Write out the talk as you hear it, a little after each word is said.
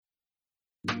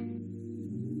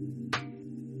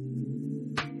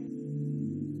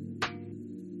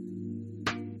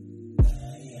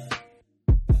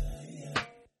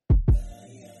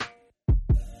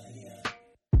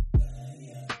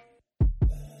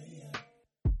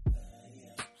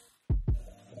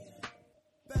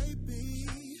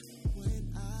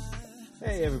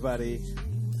Hey everybody,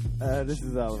 this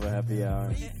is Oliver Happy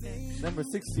Hour, number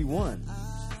 61.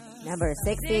 Number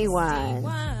 61.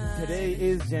 Today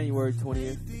is January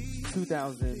 20th,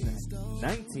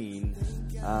 2019.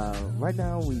 Right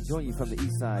now we join you from the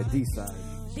east side, D-side.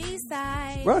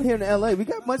 B-side. We're out here in LA. We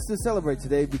got much to celebrate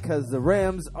today because the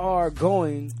Rams are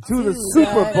going to the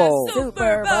Super Bowl.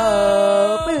 Super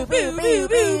Bowl. Boo, boo, boo, boo,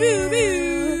 boo,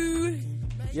 boo.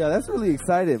 Yeah, that's really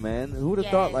exciting, man. Who would have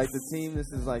Yes. thought, like, the team,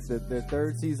 this is like their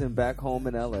third season back home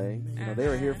in LA. You know, they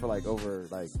were here for like over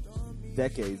like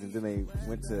decades, and then they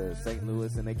went to St.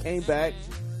 Louis and they came back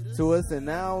to us, and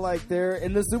now like they're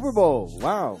in the Super Bowl.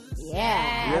 Wow. Yeah, We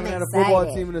I'm haven't had a excited.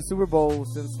 football team in the Super Bowl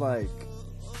since like,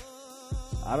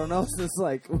 I don't know, since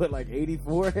like, what, like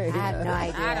 84? I have no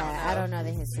idea. I don't know.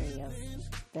 the history of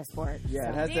the sport. Yeah,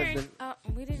 it so. has to have Darren,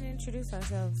 been. we didn't introduce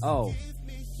ourselves. Oh,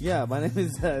 yeah, my name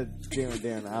is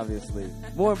Darren, obviously.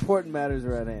 More important matters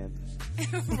are at hand.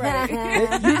 Right.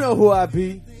 You know who I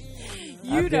be.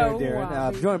 You I'm know Darren. who I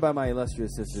I'm be. joined by my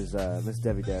illustrious sisters, Miss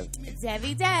Debbie Deb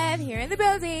Debbie Deb here in the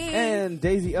building. and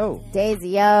Daisy O.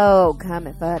 Daisy O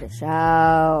coming for the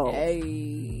show.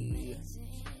 Hey.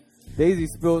 Daisy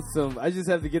spilled some. I just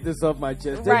have to get this off my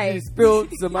chest. Right. Daisy spilled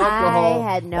some alcohol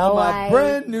I had no on my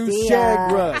brand new idea.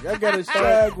 shag rug. I got a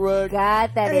shag rug.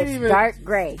 God, that Ain't is even- dark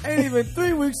gray. Ain't even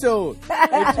 3 weeks old.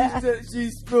 And she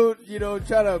spilled,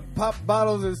 trying to pop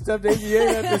bottles and stuff. Daisy, you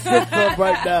ain't at the strip club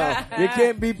right now. You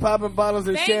can't be popping bottles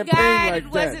of Thank champagne God like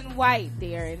it that. wasn't white,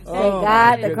 Darren. Oh, Thank my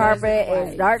God the goodness. carpet is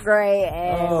White. dark gray,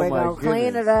 and Oh, we're my going to clean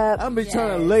goodness. it up. I'm be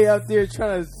trying to lay out there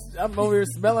I'm over here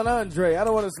smelling Andre. I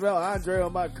don't want to smell Andre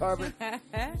on my carpet.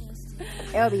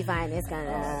 It'll be fine. It's going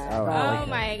to All go. right, Oh,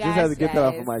 my Just have to get that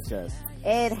off guys. of my chest.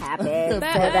 It happens to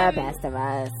But, the best of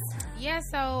us. Yeah,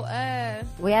 so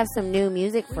We have some new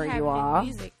music we for have you new all.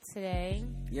 music today.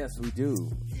 Yes, we do.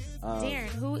 Darren,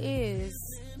 who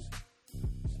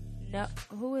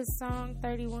is song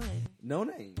 31? No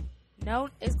Name. No,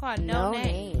 it's called No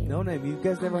Name. No Name. You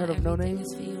guys never heard of No Name? No,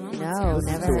 Listen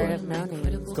never to heard it. of No Name.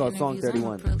 It's called Song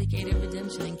 31. Relegated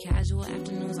redemption and casual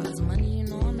afternoons. All this money, you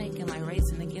know, I'm making like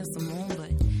racing against the moon, but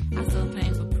I feel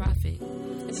pain for profit.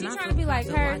 Is she trying to be like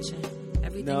her?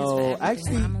 No,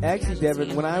 actually,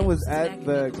 Devin, when I was at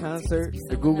the concert,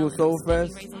 the Google Soul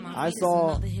Fest, I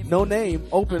saw No Name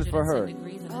open for her.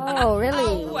 Oh,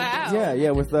 really? Oh, wow. Yeah,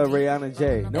 with Rihanna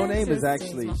J. No Name is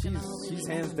actually, she's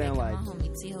hands down like,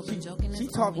 she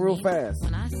talk real fast.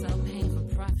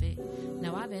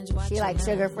 She like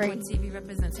sugar free?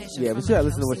 Yeah, but you gotta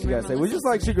listen to what she gotta say. We're just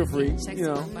like sugar free, you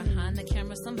know. Behind the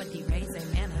camera, somebody raise a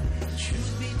manner.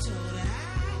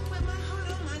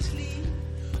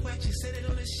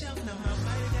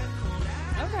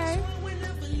 Okay.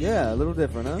 Yeah, a little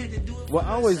different, huh? Well,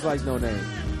 I always like No Name.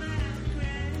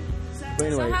 But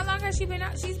anyway, So how long has she been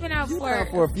out? She's been out She's for, been out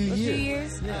for a few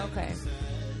years. Oh, okay.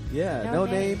 yeah, No No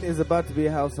Name. Name is about to be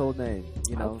a household name.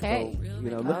 You know, Okay.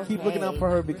 so keep looking out for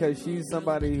her because she's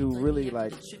somebody who really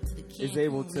like is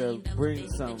able to bring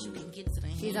some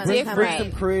She's on bring, the come bring up.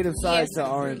 some creative side Yes. to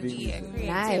R&B. Yeah, creativity.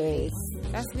 Nice.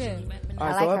 That's good. All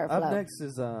right, I so like her up flow. next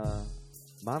is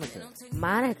Monica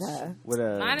Monica. with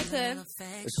a Monica,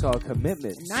 it's called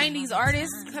Commitment. 90s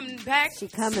artist coming back. She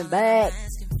coming back.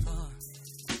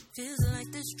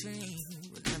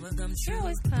 She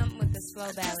always come with the slow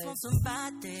ballads.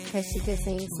 Because she can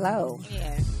sing slow.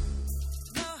 Yeah.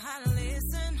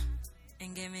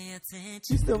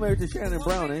 She's still married to Shannon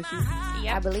Brown, ain't she?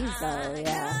 Yeah. I believe so,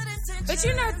 yeah. But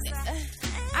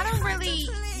I don't really,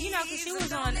 because she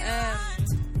was on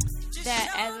that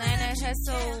Atlanta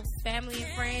Hustle Family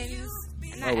and Friends.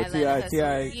 Not Oh, with Atlanta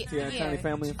T.I. Hustle. T.I. Tiny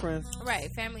Family and Friends. Right,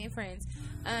 Family and Friends.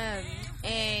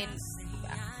 And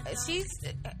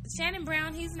Shannon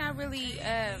Brown, he's not really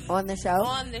On the show?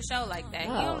 on the show like that.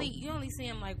 Oh. You only see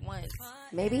him like once.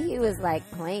 Maybe he was like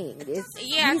playing. Yeah,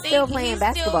 I he's think still playing he's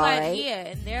basketball, still, like, right? Yeah,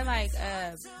 and they're like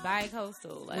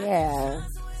bi-coastal. Like, Yeah.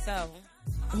 So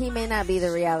He may not be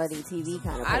the reality TV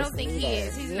kind of person. I don't think he either.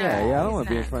 is. He's Yeah. not. Yeah, I don't He's want to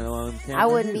be in not. front of them. I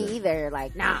wouldn't be either.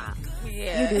 Like, nah,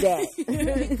 Yeah. you do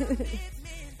that.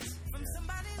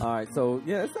 All right, so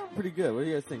yeah, it sounded pretty good. What do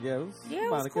you guys think? Yeah, it was Yeah, it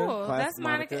was Monica. cool. Classic That's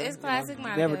Monica. It's classic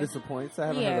Monica. Never disappoints. I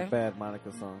haven't heard Yeah. a bad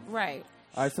Monica song. Right.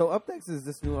 All right, so up next is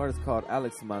this new artist called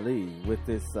Alex Mali with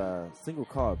this single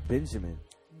called Benjamin.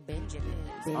 Benjamin.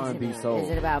 R&B soul. Is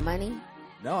it about money?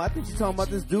 No, I think she's talking about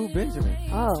this dude Benjamin.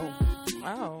 Oh.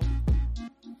 Oh.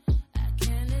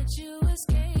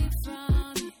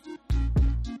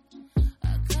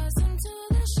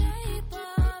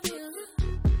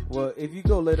 Well, if you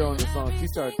go later on in the song, she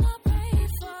starts.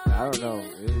 I don't know.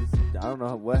 I don't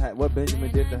know what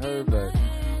Benjamin did to her, but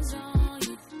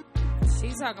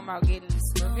She's talking about getting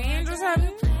revenge or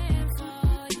something.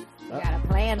 got a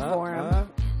plan for him.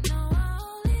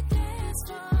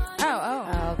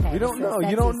 Oh, okay. You don't This is a know. You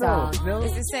sexy don't know. song. No.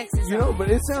 it's a sexy song. You know,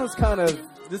 but it sounds kind of.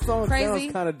 This song Crazy.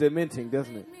 sounds kind of dementing,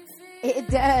 doesn't it? It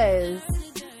does.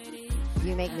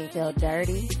 You make me feel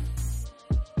dirty.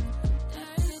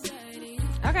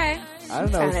 Okay. I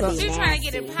don't know. Trying to some- be She's trying to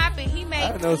get it popping. He made. I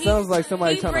don't know. It he- sounds like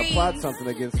somebody he trying to plot brings something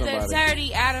against the somebody.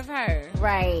 dirty out of her.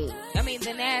 Right. I mean,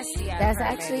 the nasty out That's of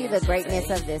her. actually maybe I the should greatness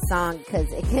say. of this song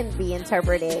because it can be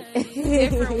interpreted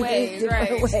different ways,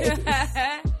 different right? ways.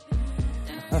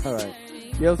 All right.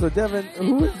 Yo, so Devin,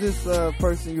 who is this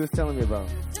person you was telling me about?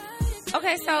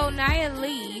 Okay, so Nia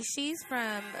Lee, she's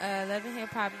from Love and Hip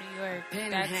Hop New York.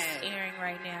 That's airing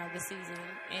right now, the season.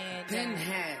 And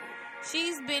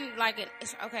she's been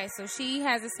okay, so she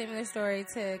has a similar story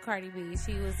to Cardi B.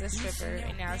 She was a stripper,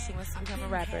 and now she wants to become a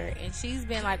rapper. And she's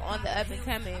been, like, on the up and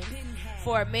coming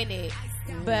for a minute.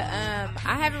 But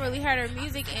I haven't really heard her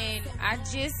music, and I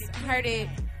just heard it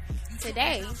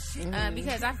today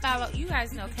because I follow, you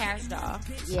guys know Cash Doll.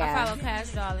 Yeah. I follow Cash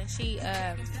Doll, and she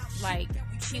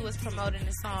she was promoting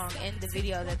the song in the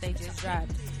video that they just dropped.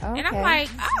 Okay. And I'm like,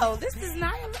 oh, this is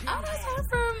not, oh, that's her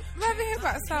from Love and Hip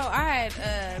Hop. So I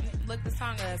had looked the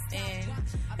song up, and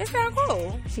it sounded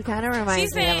cool. She kind of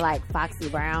reminds me of like Foxy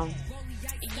Brown.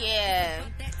 Yeah.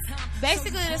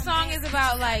 Basically, the song is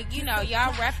about, like, you know,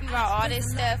 y'all rapping about all this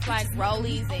stuff, like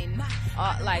rollies and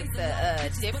like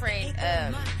the different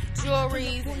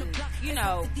jewelries and, you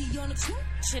know,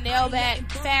 Chanel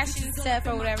bag fashion stuff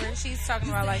or whatever. And she's talking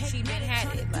about, like, she been had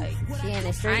it. Like, She in the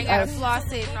I street. ain't gotta floss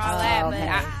it and all Oh, that,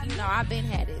 okay. but I've been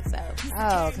had it, so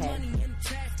Oh, okay.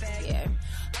 yeah.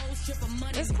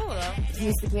 It's cool though. She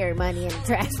used to carry money in a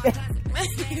trash bag.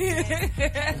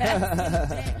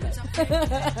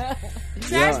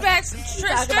 Trash bags,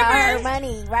 Talk about her strippers.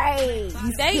 money, right? Used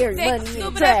to They carry money in a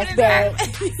scoop it up trash in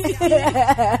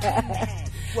bag.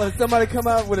 Well, did somebody come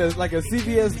out with a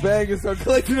CVS bag and start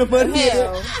collecting the money?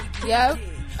 Hell, yep.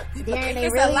 Darren, they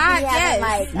It's a really lot, be having yes.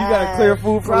 like You got a clear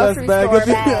food for less grocery bag. store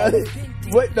bags.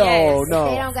 What? No, Yes. no.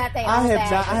 They don't got their I own have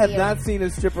bag not. I to have give. not seen a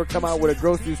stripper come out with a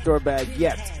grocery store bag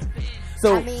yet.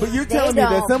 So, I mean, but you're they telling me that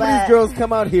don't, some of these but- girls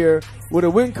come out here with a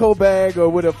Winco bag or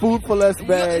with a food for less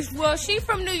bag. Well, she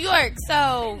from New York,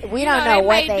 so We you don't know they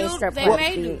what may they do. strip They clubs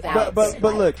may do. do But- that.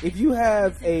 But look, if you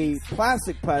have a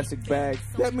plastic bag,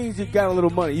 that means you got a little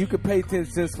money. You could pay 10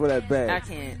 cents for that bag. I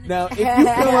can't. Now, if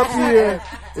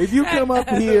you come up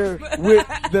here with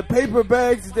the paper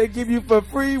bags that they give you for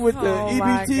free with the Oh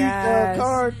my EBT gosh.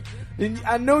 card, then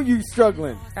I know you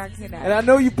struggling. I cannot. And I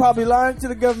know you probably lying to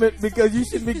the government because you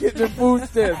should be getting the food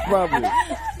stamps probably.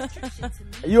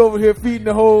 You over here feeding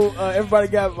the whole. Everybody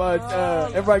got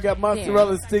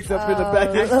mozzarella sticks up in the back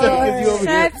of their stuff because you over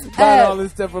here Shut buying up. all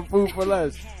this stuff for food for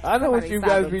less. I know what you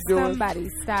guys be doing. Somebody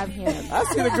stop him. I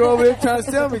seen a girl over there trying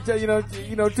to sell me,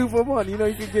 you know, 2 for 1. You know,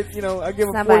 you can get, I give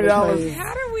her Somebody $40. please.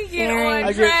 How do we get Aaron. on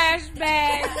I get- trash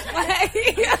bags?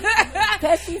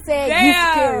 Because she said you Damn.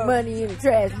 should carry money in a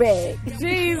trash bag.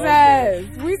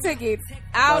 Jesus, we took it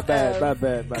out My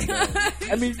bad.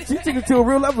 I mean, she took it to a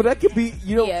real level. That could be,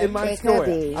 Yeah, in my it could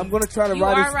story. be. I'm going to try to You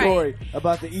write are a right. story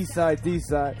about the East Side, D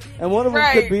Side. And one of them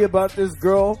Right. could be about this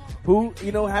girl who,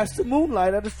 has to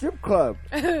moonlight at a strip club.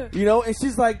 And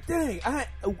she's like, dang, where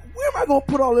am I going to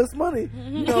put all this money?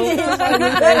 In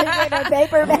a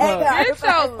paper bag. It's so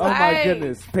Oh my funny.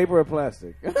 goodness. Paper or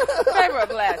plastic? Paper or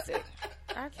plastic?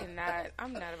 I cannot.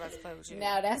 I'm not about to play with you.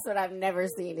 Now that's what I've never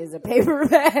seen is a paper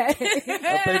bag.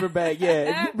 A paper bag,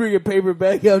 yeah. If you bring a paper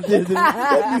bag out there, then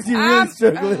that means you're really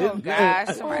struggling. Oh gosh.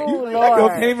 Somebody Oh, please. That girl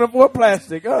Lord. came up for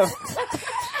plastic. Okay,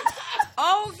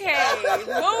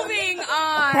 moving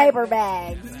on. Paper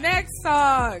bags. Next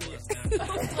song.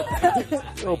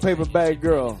 Little paper bag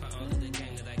girl.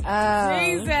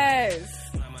 Jesus.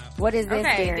 What is this,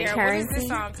 Okay, Darren? Darren, what is this Currency?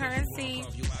 song? Currency.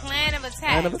 Plan of Attack.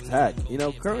 Plan of attack.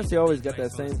 Currency always got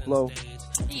that same flow.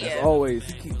 Yeah. Always,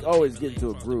 he keep always getting to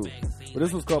a groove. But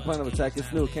this one's called Plan of Attack.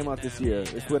 It's new. It came out this year.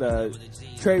 It's with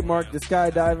Trademark, the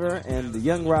Skydiver, and the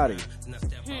Young Roddy.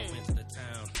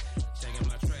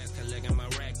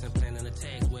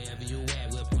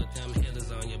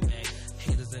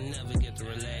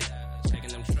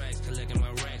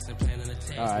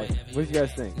 All right, what do you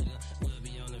guys think?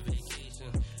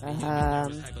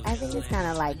 I think it's kind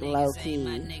of like low key.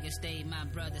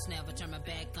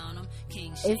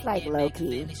 it's like low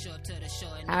key.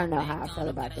 I don't know how I feel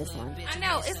about this one. I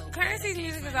know Currency's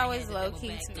music is always low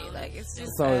key to me. Like it's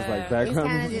just always like It's background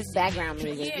kind of music. just background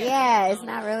music. Yeah. Yeah, it's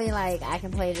not really like I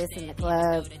can play this in the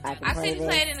club. I I play couldn't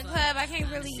play it this. in the club. I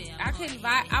couldn't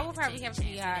vibe. I would probably have to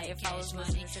be high if I was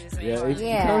listening to this. Yeah, anymore.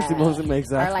 Yeah. Currency motion makes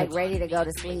Or that. like ready to go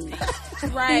to sleep.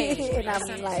 Right. And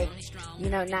I'm like,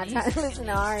 not trying to listen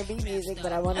to R&B music,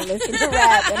 but I want to listen to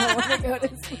rap and I want to go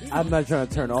to sleep. I'm not trying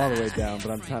to turn all the way down, but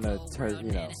I'm trying to turn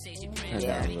down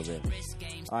a little bit.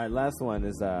 All right, last one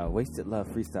is Wasted Love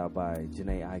Freestyle by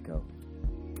Janae Aiko.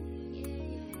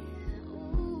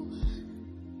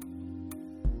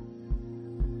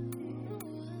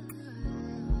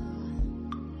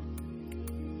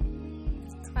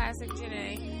 Classic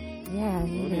Janae. Yeah, Let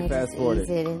me just fast forward ease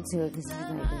it into it because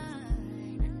she's like,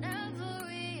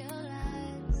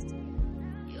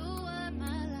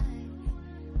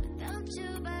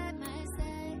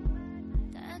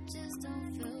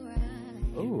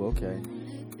 Oh, okay.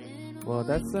 Well,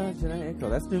 that's Janae Aiko.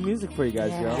 That's new music for you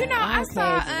guys, Yeah. y'all. You know, I Okay,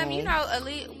 saw, Janae.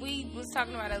 Aaliyah, we was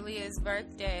talking about Aaliyah's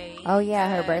birthday. oh yeah,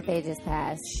 her Um, birthday just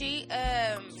passed. She,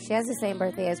 She has the same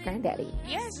birthday as Granddaddy.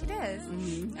 yeah, she does.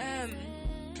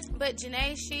 Mm-hmm. But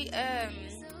Janae,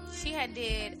 she had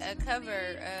did a cover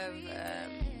of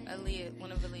Aaliyah,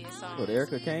 one of Aaliyah's songs. What,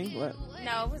 Erica Kane? What?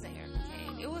 No, it wasn't Erica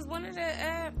Kane. It was one of the,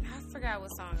 I forgot what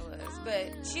song it was,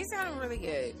 but she sounded really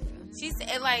good. She's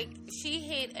like, she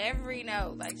hit every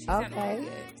note. Like, she sounded Okay. really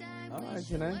good. All right,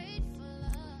 Janae.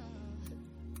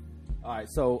 All right,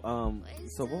 so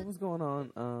what was going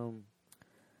on?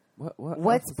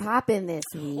 What's popping this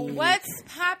week? What's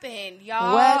poppin',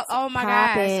 y'all? What's oh my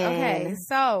poppin'? gosh. Okay,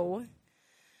 so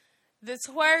the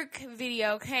twerk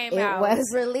video came It out.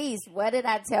 was released. What did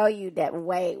I tell you that?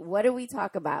 Wait, what did we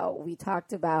talk about? We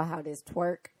talked about how this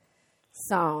twerk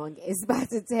song is about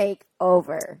to take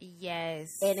over. Yes.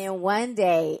 And in one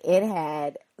day, it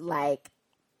had like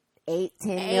 10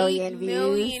 million 8 views.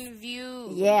 million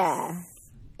views. Yeah.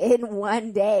 In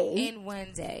one day. In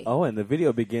one day. Oh, and the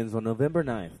video begins on November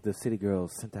 9th. The City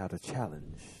Girls sent out a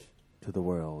challenge to the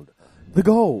world. The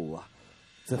goal,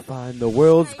 to find the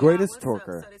world's greatest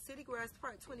twerker. So the City Girls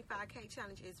Twerk 25K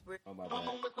challenge is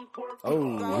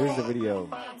Oh, here's the video.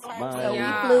 So My,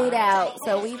 Yeah.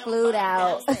 we flew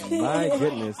out. my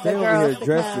goodness. The They over girls here to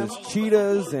dressed come. as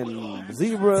cheetahs and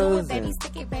zebras. And,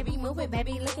 stick it, baby, move it,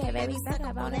 baby, look at baby, suck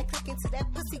up on that, click into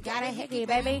that pussy, got a hickey,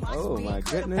 baby. oh, my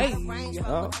goodness.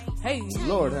 Oh, Hey.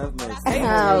 Lord have mercy.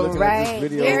 Oh, Looking at right. this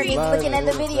video Eric's live looking and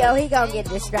at the it was video. He gonna get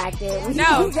distracted.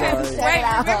 No, We gotta sorry. shut right. it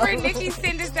out. Remember Nikki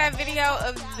sent us that video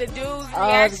of the dude's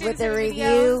reaction with to the the review?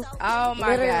 video? Oh my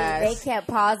Literally, gosh. they kept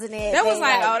pausing it. That was They,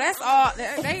 like, oh, that's all.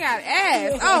 They got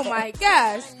ass. Oh my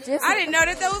gosh. Just- I didn't know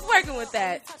that was working with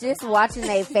that. just watching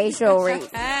their facial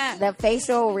Ah. the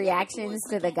facial reactions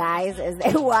to the guys as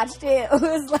they watched it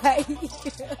was like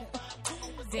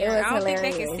Damn, was I don't think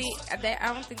they can hilarious. see.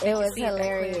 I don't think they it can was see that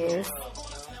clearly. hilarious.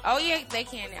 Oh yeah, they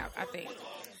can now. I think.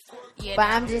 Yeah, But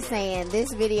now. I'm just saying,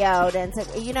 this video then took,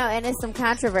 and there's some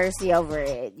controversy over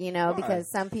it, because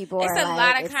some people it's are a like,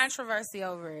 lot of it's- controversy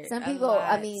over it. some A people,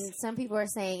 lot. some people are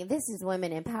saying this is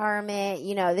women empowerment.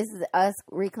 This is us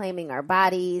reclaiming our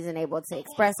bodies and able to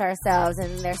express ourselves.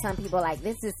 And there's some people like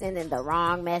this is sending the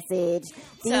wrong message.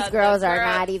 These the girls are girl-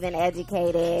 not even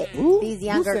educated. Who- These who's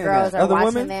younger saying girls that? are Other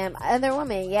watching women? them. Other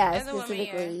women, yeah, Other women,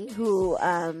 specifically who.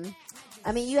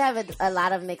 You have a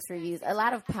lot of mixed reviews, a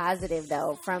lot of positive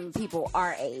though from people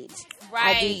our age.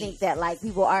 Right. I do think that like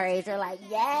people our age are like,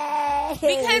 yay,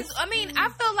 Because I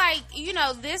feel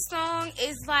like this song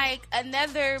is like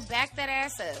another back that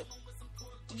ass up.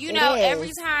 It Every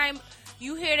is. time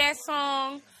you hear that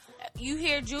song, you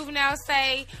hear Juvenile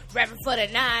say, "Rapping for the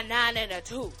 9-9 and the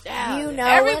 2." You know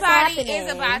everybody what's is happening.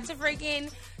 about to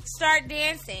freaking start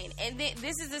dancing, and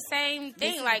this is the same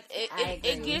thing. I It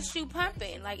agree. gets you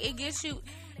pumping. Like it gets you.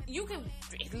 You can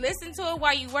listen to it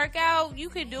while you work out. You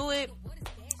can do it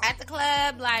at the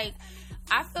club. Like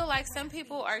I feel like some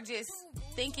people are just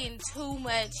thinking too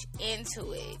much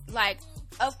into it. Like,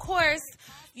 of course,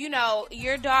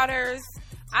 your daughters.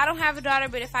 I don't have a daughter,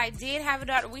 but if I did have a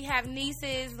daughter, we have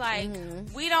nieces. Like,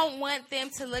 we don't want them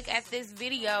to look at this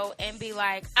video and be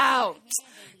like, "Oh,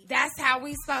 that's how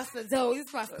we supposed to do. We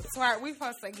supposed to twerk. We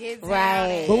supposed to get down."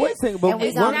 Right. But wait a second. But and we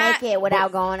It's gonna not- make it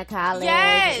without going to college.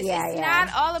 Yes, yeah, it's yeah.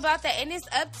 not all about that, and it's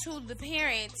up to the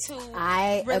parent to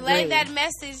I relay agree. that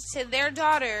message to their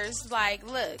daughters. Like,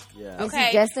 look, Yeah. This is okay,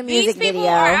 just a music these people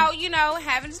video. are out,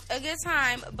 having a good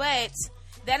time, but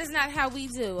that is not how we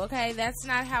do. Okay, that's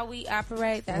not how we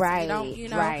operate. That's, Right, we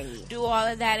don't, right. do all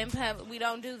of that in public. We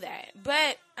don't do that.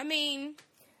 But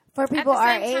For people the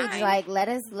our same age, time- like, let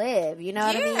us live. You know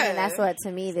what I mean? Yeah. And that's what,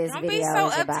 to me, this Don't video be so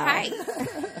is about. uptight.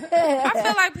 I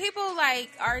feel like people like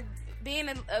are being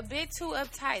a bit too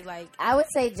uptight. Like, I would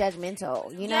say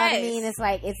judgmental. You know what I Yes. mean? It's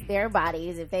like, it's their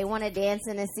bodies. If they want to dance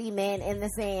in the cement in the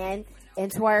sand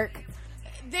and twerk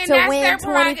then to that's win their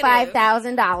prerogative.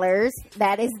 $25,000,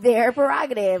 that is their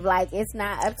prerogative. Like, it's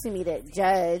not up to me to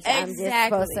judge. I'm just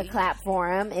Exactly. supposed to clap for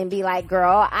them and be like,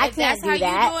 girl, I If can't that's do how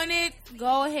that. you doing it,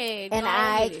 go ahead. And go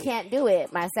I with it. can't do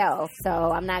it myself, so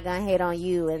I'm not gonna hate on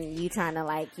you and you trying to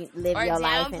like live Or your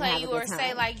life and have downplay a you, good or time.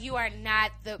 say like you are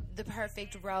not the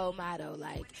perfect role model.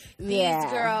 Like Yeah.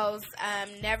 these girls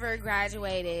never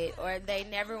graduated, or they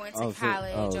never went to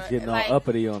college, or getting like, all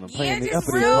uppity on them, yeah, playing the just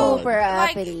uppity rude. card. Super Like,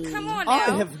 uppity. come on I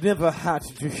now. have never had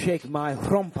to shake my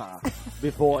rumpa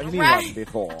before anyone Right.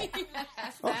 before.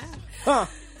 Huh.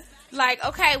 Like,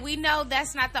 okay, we know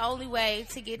that's not the only way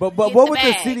to get. But get what the would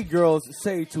the bag. city girls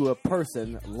say to a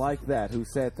person like that who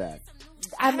said that?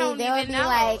 I I mean, don't they would even be know.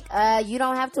 like, you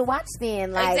don't have to watch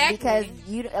then, like, Exactly. because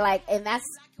you, like, and that's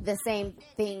the same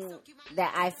thing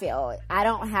that I feel. I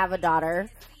don't have a daughter.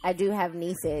 I do have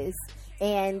nieces.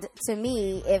 And to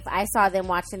me, if I saw them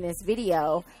watching this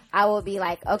video, I would be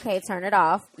like, okay, turn it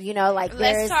off. You know, like,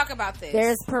 Let's talk about this.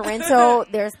 there's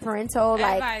parental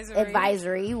like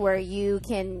advisory where you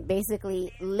can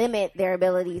basically limit their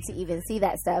ability to even see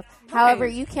that stuff. However,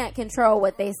 you can't control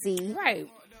what they see, right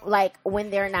like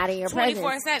when they're not in your presence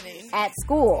 24/7. at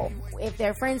school, if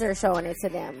their friends are showing it to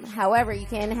them. However, you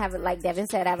can have, like Devin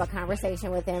said, have a conversation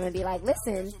with them and be like,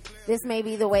 listen, this may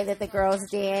be the way that the girls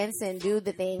dance and do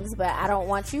the things, but I don't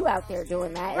want you out there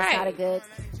doing that. It's Right. not a good,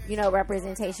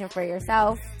 representation for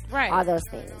yourself. Right. All those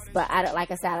things. But I don't,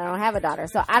 like I said, I don't have a daughter,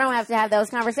 so I don't have to have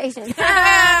those conversations.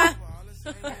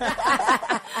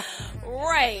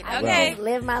 Right. I Okay. just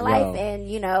live my life Wow. and,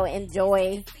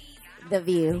 enjoy the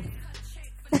view.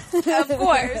 Of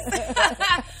course.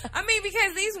 I mean,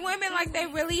 because these women, like, they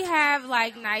really have,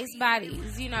 like, nice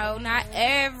bodies. Not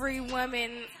every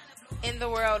woman in the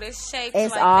world is shaped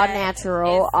It's like all that.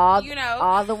 natural. It's,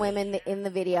 all the women in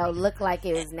the video look like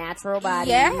it was natural bodies.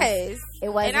 Yes. It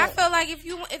wasn't. And I feel like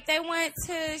if they want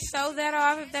to show that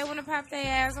off, if they want to pop their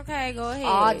ass, okay, go ahead.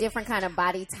 all different kind of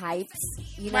body types.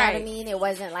 You know what I Right. mean? It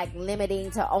wasn't like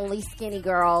limiting to only skinny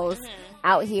girls Mm-hmm.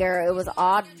 out here. It was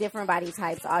all different body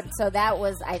types. So that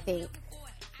was, I think,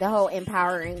 the whole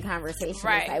empowering conversation.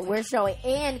 Right. It's like we're showing,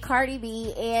 and Cardi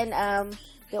B and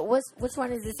which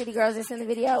one is the city girls that's in the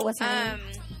video? What's her name?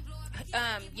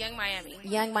 Young Miami.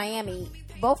 Young Miami.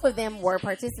 Both of them were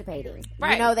participating.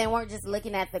 Right. They weren't just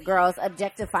looking at the girls,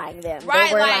 objectifying them. Right,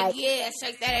 They were like, yeah,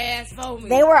 shake that ass for me.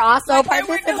 they were also Like, they were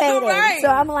doing participating. right. So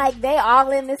I'm like, they all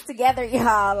in this together,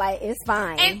 y'all. Like, it's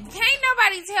fine. And can't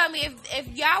nobody tell me if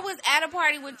y'all was at a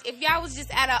party if y'all was just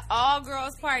at an all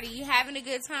girls party having a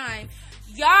good time,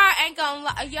 y'all ain't gonna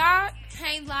y'all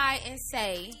can't lie and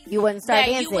say you wouldn't start that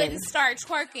dancing. you wouldn't start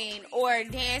twerking or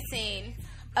dancing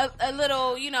a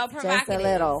little, provocative. Just a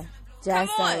little. Come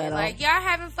Just on, a little. like, y'all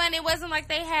having fun. It wasn't like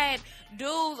they had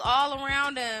dudes all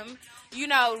around them,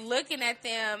 looking at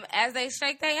them as they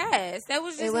shake their ass. That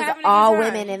was just it was having a all good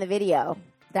time. women in the video.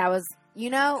 That was,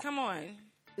 Come on.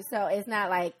 so it's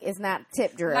not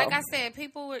tip drill. Like I said,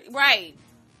 people were right.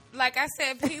 Like I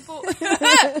said, people.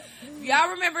 Y'all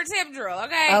remember tip drill,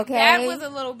 okay? Okay. That was a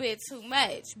little bit too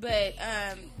much, but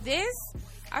this,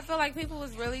 I feel like people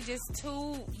was really just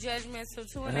too judgmental,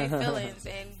 too in their feelings,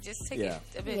 and just took Yeah.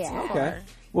 it a bit Yeah. too Okay. far.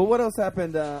 Well, what else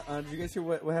happened? Did you guys hear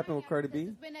what happened with Cardi B?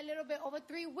 It's been a little bit over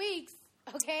 3 weeks,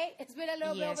 okay? It's been a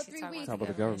little bit over she 3 talking weeks. Talk about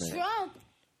the government. Trump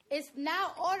is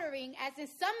now ordering, as in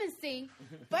summoning,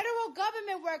 federal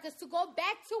government workers to go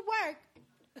back to work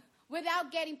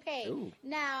without getting paid. Ooh.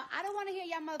 Now, I don't want to hear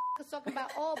y'all motherfuckers talking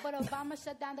about, but Obama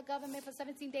shut down the government for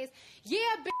 17 days. Yeah,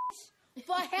 bitch,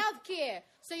 for health care.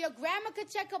 So your grandma could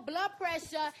check her blood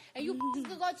pressure, and you could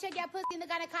go check your pussy in the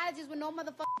gynecologist with no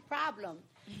motherfucking problem.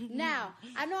 Now,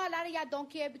 I know a lot of y'all don't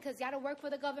care because y'all don't work for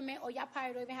the government or y'all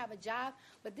probably don't even have a job,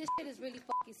 but this shit is really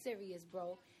fucking serious,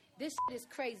 bro. This shit is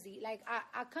crazy. Like,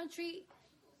 our country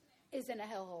is in a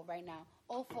hellhole right now.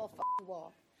 All for a fucking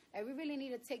wall. Like, we really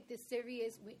need to take this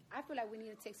serious. I feel like we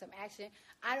need to take some action.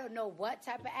 I don't know what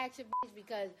type of action, bitch,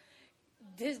 because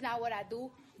this is not what I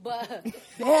do, but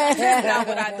That's not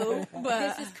what I do.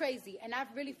 But this is crazy. And I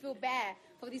really feel bad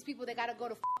for these people that got to go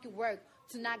to fucking work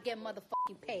to not get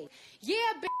motherfucking paid. Yeah,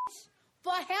 bitch,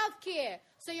 for health care.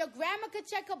 So your grandma could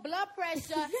check her blood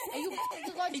pressure, and you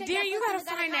could go check dear, your you pussy gotta in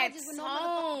the find that gynecologist with no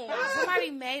song. motherfucking problem.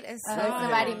 Somebody made a song.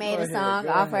 somebody made Go a ahead, song go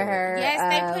off of ahead. her.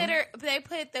 Yes, they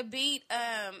put the beat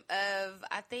of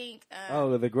I think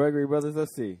Oh, the Gregory Brothers.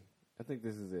 Let's see. I think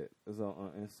this is it. It's on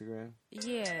Instagram.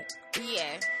 Yeah.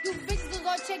 You bitches can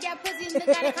go check your pussy in the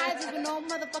gynecologist with no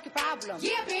motherfucking problem.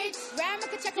 Yeah, bitch. Grandma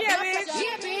can check her blood pressure.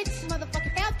 Yeah, bitch.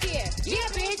 Motherfucking healthcare. Yeah,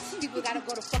 bitch. People gotta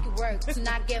go to fucking work to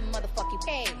not get motherfucking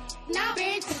paid. Nah,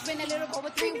 bitch. It's been a little over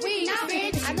 3 weeks. Nah,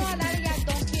 bitch. I know a lot of y'all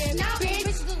don't care. Nah, bitch.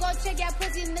 Bitches can go check your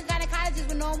pussy in the gynecologist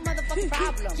with no motherfucking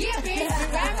problem. Yeah, bitch.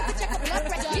 Grandma can check her blood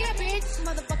pressure. Yeah, bitch.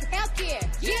 Motherfucking healthcare.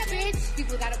 Yeah, bitch.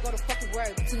 People gotta go to fucking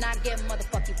work to not get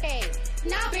motherfucking paid.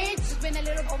 Nah, bitch. It's been a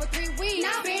little over 3 weeks.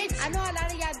 Nah, bitch. I know a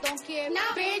lot of y'all don't care. Nah,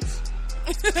 bitch.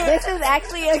 This is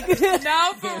actually a good.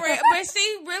 No, for real. But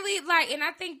she really, like, and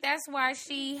I think that's why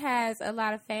she has a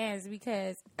lot of fans,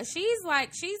 because she's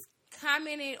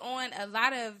commented on a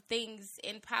lot of things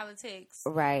in politics.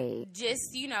 Right.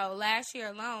 Just, last year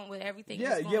alone with everything Yeah,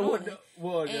 that's going on.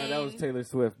 Well, no, that was Taylor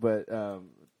Swift, but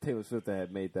Taylor Swift that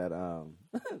had made that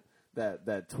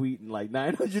that tweet, and like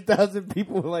 900,000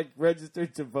 people like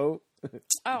registered to vote.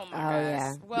 Oh my gosh.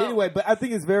 Yeah. Well, Anyway, but I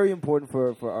think it's very important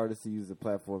for artists to use the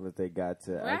platform that they got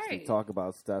to actually Right. talk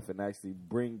about stuff and actually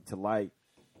bring to light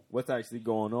what's actually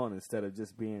going on, instead of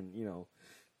just being,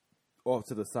 off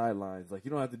to the sidelines. Like, you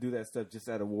don't have to do that stuff just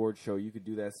at award show. You could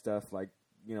do that stuff like,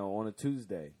 on a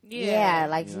Tuesday. Yeah,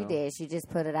 like You she know? did. She just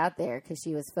put it out there because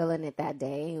she was feeling it that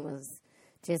day and was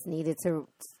just needed to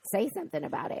say something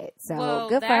about it. So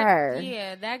good for her.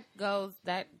 Yeah,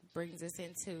 that brings us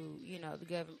into, the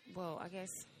government. Well, I guess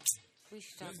we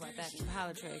should talk about that in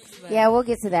politics. But, Yeah, we'll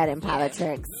get to that in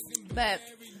politics. But,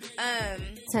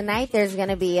 Tonight there's going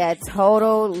to be a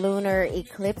total lunar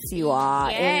eclipse, you all.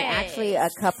 Yes. And actually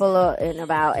in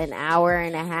about an hour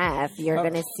and a half, you're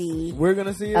going to see We're going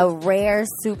to see it? a rare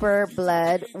super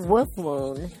blood wolf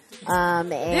moon.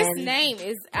 And this name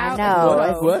is I out.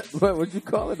 know. What would you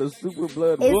call it? A super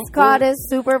blood it's wolf called moon? a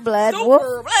super blood Super wolf.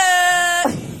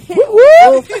 blood.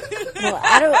 Wolf. Well,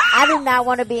 I do not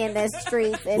want to be in the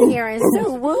streets and hearing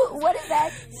what is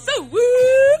that? So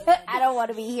woo. I don't want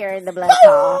to be hearing the blood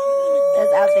call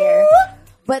that's out there.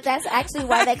 But that's actually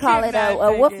why they call it a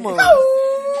wolf moon.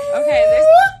 Okay,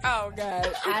 oh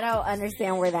god. I don't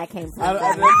understand where that came from.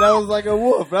 that was like a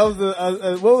wolf. That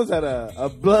was what was that? A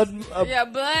blood? A blood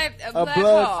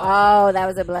blood- call. Oh, that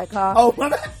was a blood call? Oh, my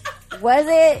Was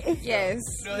it? Yes.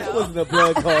 It wasn't a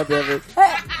blood call, David.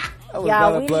 That was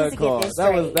Y'all, not we a blood need to get call. this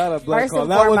That was straight. not a blood First call.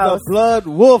 and That was foremost- a blood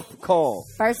wolf call.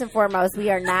 First and foremost, we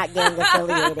are not gang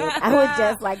affiliated. I would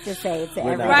just like to say to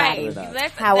We're not. everybody. Right. We're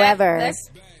not. However, let's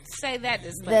say that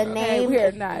The disclaimer. name, we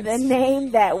are not. the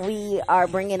name that we are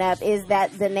bringing up is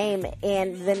that the name,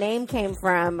 and the name came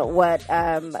from what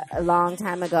a long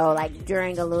time ago, like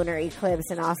during a lunar eclipse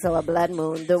and also a blood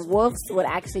moon, the wolves would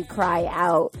actually cry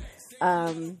out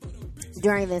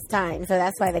during this time. So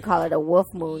that's why they call it a wolf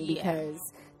moon, because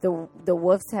the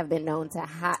wolves have been known to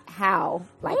howl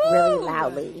like really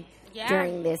loudly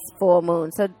during this full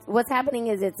moon. So what's happening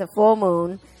is it's a full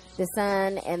moon. The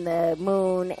sun and the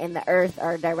moon and the earth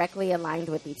are directly aligned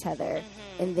with each other.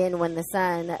 And then when the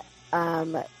sun,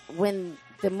 when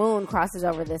the moon crosses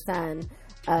over the sun,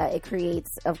 it creates,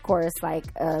 of course, like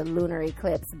a lunar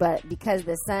eclipse. But because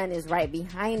the sun is right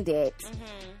behind it,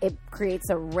 it creates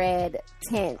a red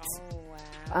tint.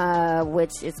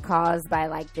 Which is caused by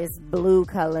like this blue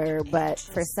color, but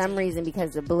for some reason,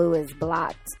 because the blue is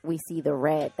blocked, we see the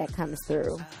red that comes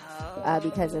through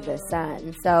because of the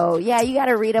sun. So yeah, you got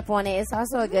to read up on it. It's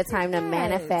also a good time to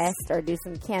manifest or do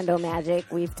some candle magic.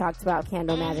 We've talked about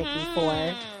candle magic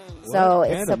before, so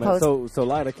it's supposed. So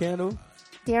light a candle.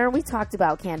 Darren, we talked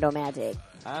about candle magic.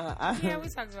 Yeah, we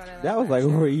talked about it. That was like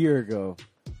over a year ago.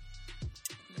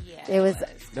 Yeah, It was.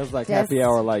 That was like Just- happy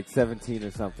hour, like 17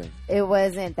 or something. It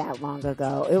wasn't that long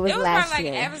ago. It was It was last probably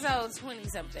like year. episode 20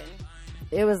 something.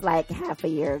 It was like half a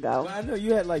year ago. Well, I know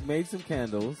you had like made some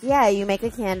candles. Yeah, you make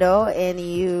a candle and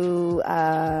you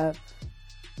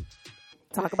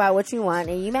talk about what you want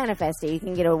and you manifest it. You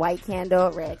can get a white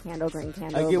candle, red candle, green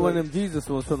candle. I get one blue. of them Jesus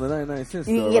ones from the 99 cents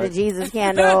You store, can get a right? Jesus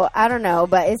candle. I don't know,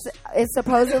 but it's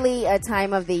supposedly a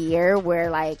time of the year where,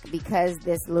 like, because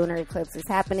this lunar eclipse is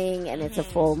happening and it's a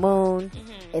full moon,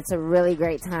 it's a really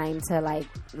great time to like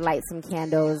light some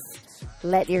candles,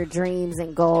 let your dreams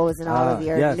and goals and all of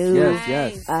your yes, new,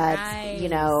 yes. Nice.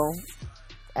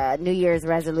 New Year's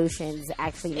resolutions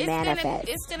actually manifest.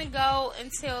 It's gonna go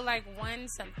until like 1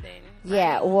 something.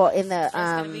 Yeah, right? well, in the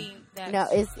gonna be that- no,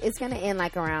 it's gonna end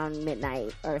like around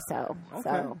midnight or so. Okay.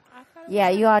 So yeah,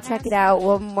 you all check it out.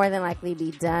 We'll more than likely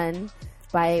be done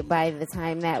by the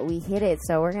time that we hit it.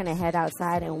 So we're gonna head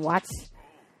outside and watch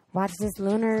watch this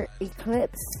lunar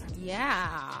eclipse.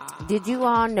 Yeah. Did you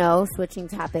all know, switching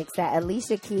topics, that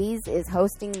Alicia Keys is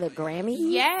hosting the Grammys?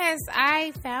 Yes,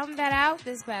 I found that out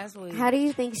this past week. How do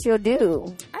you think she'll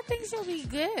do? I think she'll be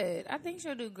good. I think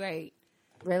she'll do great.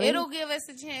 Really? It'll give us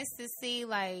a chance to see,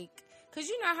 like, because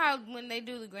you know how when they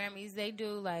do the Grammys, they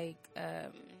do, like,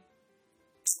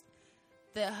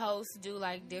 the hosts do,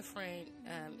 like, different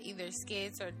either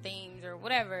skits or themes or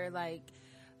whatever. Like,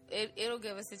 it'll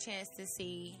give us a chance to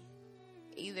see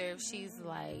either if she's,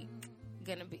 like,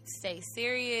 gonna stay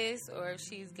serious or if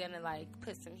she's gonna, like,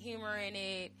 put some humor in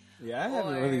it. Yeah, I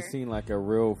haven't really seen like a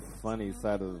real funny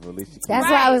side of Alicia Keys. That's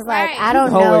why I was like, right. I don't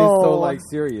She's know. always so like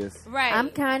serious. Right. I'm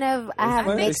kind of, I have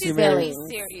funny mixed that she feelings.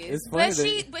 Serious. It's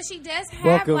funny But she does have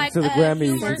Welcome like to the a Grammys,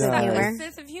 humor you guys.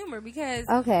 sense of humor because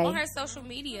Okay. on her social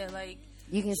media, like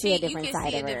You can see a different you can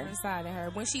side see of a her. different side of her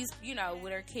when she's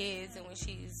with her kids and when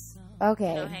she's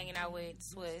Okay. hanging out with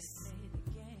Swiss.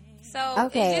 So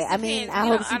Okay. it just I mean, depends, I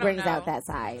you hope know, she don't brings know. out that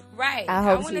side. Right. I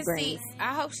hope wanna she brings.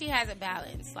 I hope she has a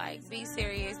balance. Like, be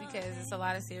serious because it's a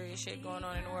lot of serious shit going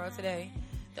on in the world today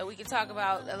that we can talk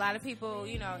about. A lot of people,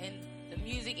 in the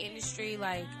music industry,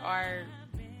 like, are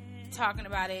talking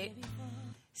about it.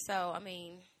 So, I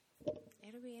mean,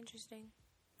 it'll be interesting.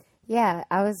 Yeah,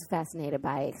 I was fascinated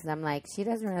by it because I'm like, she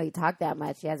doesn't really talk that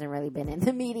much. She hasn't really been in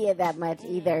the media that much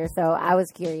either. So I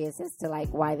was curious as to like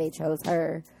why they chose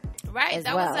her. Right. As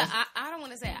That well. was I don't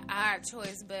want to say an odd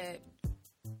choice, but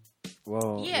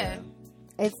Well, yeah.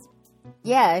 It's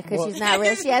because Well- she's not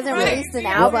real. She hasn't Right. released an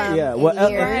Well, album yeah. in Well,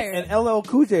 years. and LL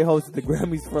Cool J hosted the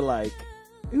Grammys for like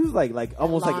it was like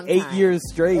almost Long like 8 time. years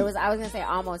straight. It was. I was gonna say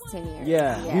almost 10 years.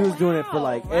 Yeah, he was doing it for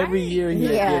like every Right. year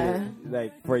he Yeah. had did it.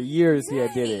 Like for years he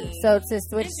had did it. So to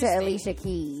switch to Interesting. Alicia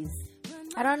Keys,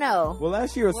 I don't know. Well,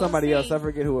 last year was We'll somebody see. else. I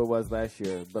forget who it was last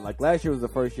year. But like last year was the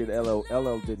first year that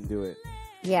LL didn't do it.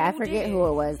 Yeah, I Who forget did? who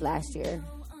it was last year.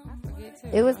 I forget too.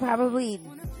 It was probably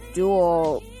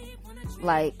dual,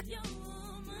 like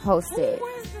hosted. Who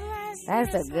was the last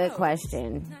That's a year's good host?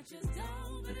 question.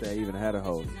 If they even had a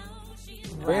host.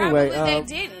 But Probably anyway, they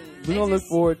didn't. we're They gonna look just-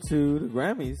 forward to the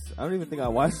Grammys. I don't even think I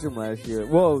watched them last year.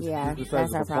 Well, Yeah,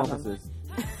 besides that's the our problem. performances.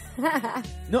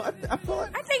 No, I feel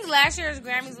like I think last year's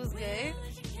Grammys was good.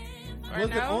 Or was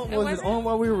no? it on? Was it wasn't? on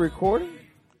while we were recording?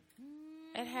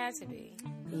 It had to be.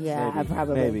 Yeah, I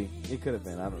probably. Maybe it could have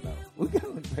been. I don't know. We gotta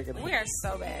look back at We are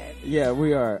so bad. Yeah,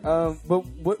 we are. But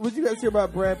what did you guys hear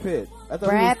about Brad Pitt? I thought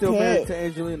Brad he was still married Pitt. to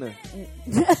Angelina.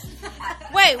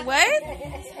 Wait, what?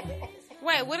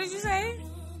 Wait, what did you say?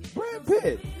 Brad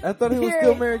Pitt. I thought he was Derek.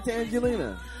 still married to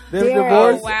Angelina. They're Derek. Oh,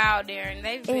 divorced. wow, Darren.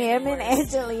 They've been Him and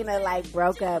divorced. Angelina like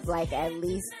broke up like at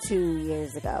least 2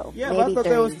 years ago. Yeah, but maybe I thought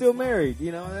 3. they were still married.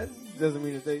 You know, that doesn't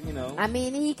mean that they. You know. I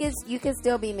mean, you could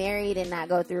still be married and not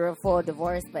go through a full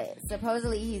divorce, but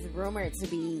supposedly he's rumored to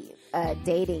be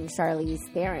dating Charlize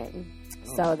Theron.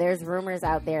 So there's rumors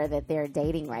out there that they're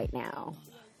dating right now,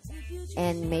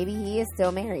 and maybe he is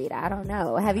still married. I don't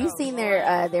know. Have you seen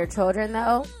their children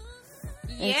though?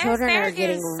 Their Yes, children they're are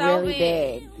getting so really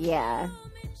big. Yeah,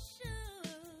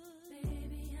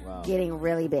 Wow. getting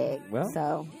really big. Well,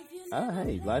 So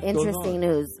Hey, life goes interesting on.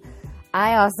 news.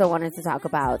 I also wanted to talk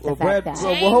about the Well, fact Brad- that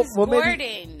well, James maybe-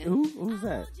 Corden. Who's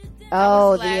that?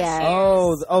 oh was last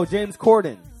yeah, Oh, James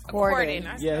Corden. Corden.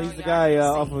 I Yeah, know he's the y'all guy didn't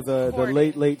off see of the Corden.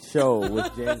 Late Late Show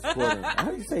with James Corden.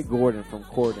 How do you say Gordon from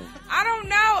Corden? I don't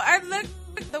know. I look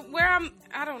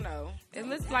I don't know. It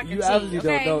looks like You a G, obviously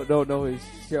okay? don't know his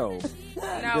show. No, He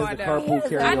I does the don't. carpool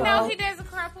He is I karaoke. know he does a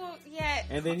carpool. Yeah.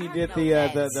 And then he I did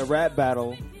know the rap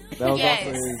battle. That was Yes.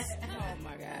 also his. Oh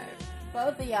my god.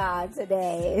 Both of y'all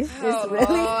today. It's just Oh, really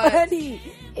Lord. funny.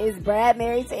 Is Brad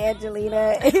married to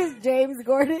Angelina? Is James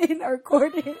Gordon or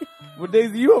Corden? Well,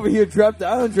 Daisy, you over here dropped the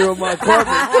Andre on my carpet.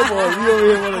 Come on, you over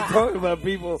here want to talk about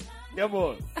people. Come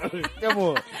on, come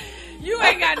on. You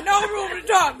ain't got no room to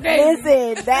talk, Dave.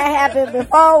 Listen, that happened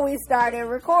before we started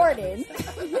recording.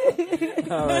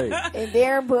 All right. And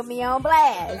Darren put me on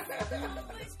blast.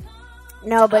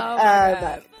 No, but Oh, my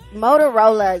God.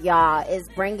 Motorola, y'all, is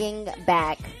bringing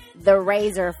back the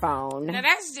Razr phone. Now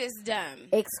that's just dumb.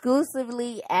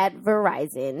 Exclusively at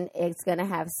Verizon. It's going to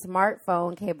have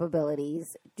smartphone capabilities.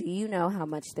 Do you know how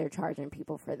much they're charging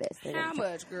people for this? They're How gonna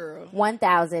much, girl?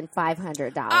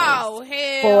 $1,500 Oh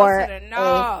hell for to the a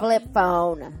no. flip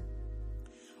phone.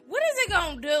 What is it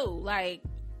gonna do? Like,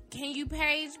 can you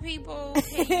page people?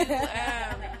 Can you?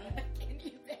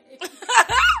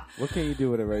 What can you do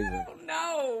with a razor?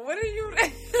 No. What are you?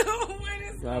 What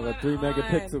is I have a 3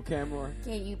 megapixel camera.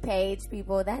 Can you page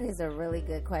people? That is a really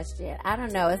good question. I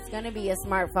don't know. It's going to be a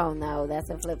smartphone though. That's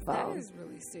a flip That phone. is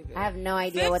really stupid. I have no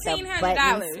idea what the $1,500.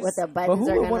 buttons But are who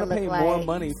going would to want to look pay like. more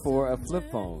money for a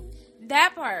flip phone?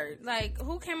 That part, like,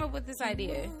 who came up with this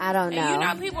idea? I don't know. And you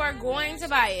know, people are going to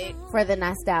buy it. For the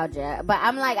nostalgia, but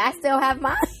I'm like, I still have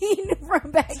mine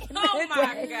from back in Oh the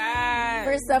my day. god!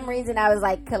 For some reason, I was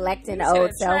like collecting You old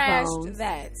should've cell trashed phones.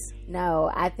 That. No,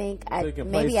 I think So you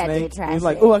can maybe play I Snake. did trash He's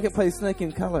like, it. oh, I can play Snake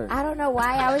in color. I don't know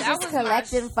why I was That just was my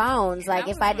collecting phones. Like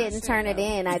that if was I my didn't shit, turn it though.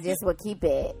 in, I just would keep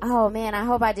it. Oh man, I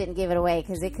hope I didn't give it away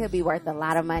because it could be worth a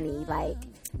lot of money. Like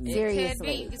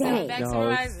seriously, You can send it dang. back to No,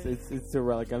 Verizon. it's a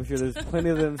relic. I'm sure there's plenty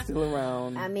of them still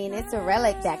around. I mean, it's a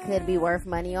relic that could be worth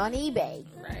money on eBay.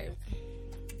 Right.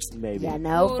 Maybe. You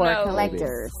know, Who for knows?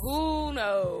 collectors. Who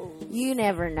knows? You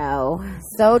never know.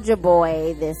 Soldier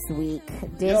Boy this week.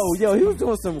 Yo, he was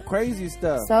doing some crazy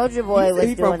stuff. Soldier Boy was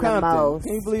He from doing the Compton. most.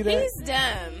 Can you believe that? He's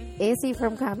dumb. Is he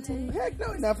from Compton? Heck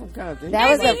no, he's not from Compton. That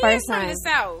was Maybe the he first is from time. the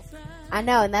South. I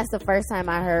know, and that's the first time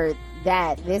I heard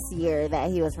that this year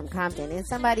that he was from Compton. And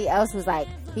somebody else was like,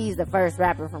 he's the first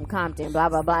rapper from Compton, blah,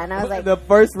 blah, blah. And I was like, the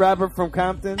first rapper from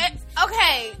Compton.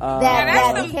 Okay. that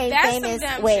that's some- became that's some famous.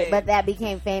 dumb Wait, shit. but that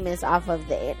became famous off of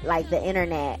the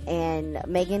internet and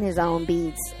making his own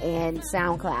beats and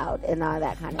SoundCloud and all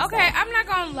that kind of Okay, stuff. I'm not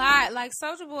gonna lie. Like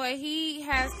Soulja Boy, he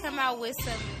has come out with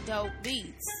some dope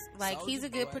beats. Like he's a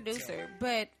good producer,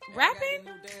 but rapping,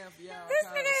 this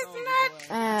nigga is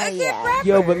not a good Yeah. rapper.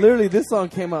 Yo, but literally, this song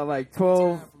came out like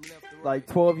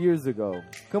 12 years ago.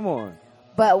 Come on,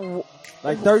 But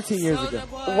like 13 years ago. Soulja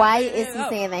Boy, why is he oh,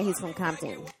 saying that he's from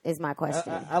Compton? Is my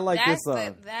question. I like this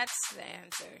song. That's the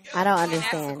answer. I don't And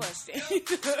understand. That's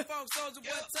the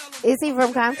question. Is he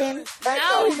from Compton?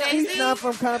 No, he's Daisy. not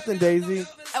from Compton, Daisy.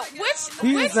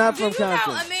 Which not do from you know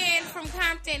Compton. a man from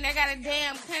Compton that got a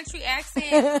damn country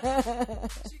accent?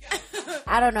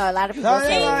 I don't know. A lot of people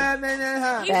say He's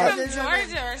That- from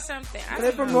Georgia or something. I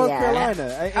They're don't from know. North Yeah.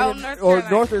 Carolina. Oh, North or Carolina.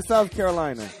 North or South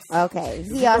Carolina. okay.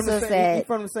 He He's also he's said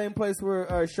from the same place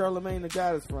where Charlemagne the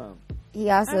God is from. he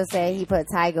also said he put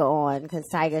Tyga on because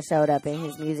Tyga showed up in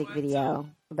his music video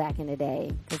back in the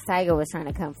day because Tyga was trying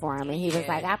to come for him and he was Yeah.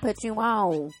 like, "I put you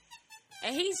on."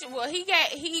 And he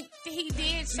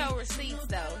did show receipts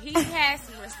though. He had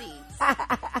some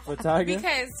receipts For Tiger?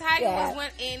 because Tiger Yeah. was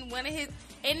in one of his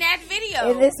in that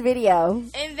video. In this video,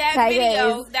 In that Tyga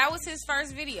video, is- that was his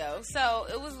first video. So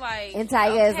it was like, and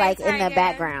Tyga is okay, like in the Tyga.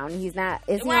 background. He's not.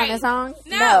 Is he on Right. the song?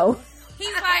 No.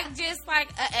 He's like just like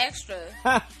an extra.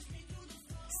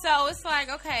 So it's like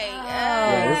okay. Yeah,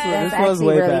 That's this was actually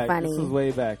way really back. funny. This was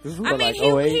way back. This was I what, mean,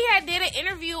 like 08? he had did an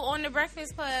interview on the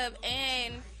Breakfast Club,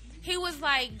 and he was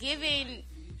like giving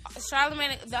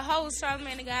Charlemagne, the host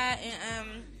Charlemagne the guy,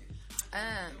 and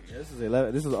This is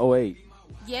 11. This is 08.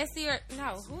 yes or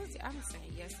no, who is it? I'm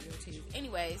saying yes or too.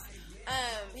 Anyways,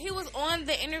 he was on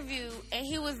the interview, and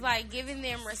he was like giving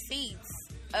them receipts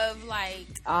of like,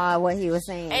 What he was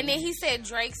saying. and then he said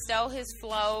Drake stole his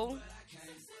flow.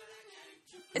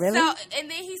 Really? So,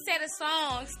 and then he said a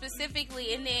song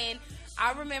specifically, and then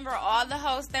I remember all the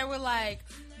hosts, they were like,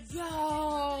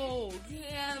 yo,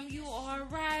 damn, you are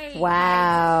right.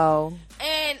 Wow.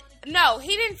 And no,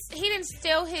 he didn't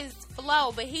steal his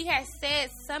flow, but he had said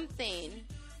something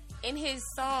in his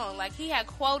song. Like he had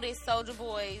quoted Soulja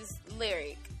Boy's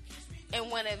lyric in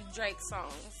one of Drake's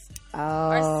songs. Oh.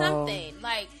 Or something.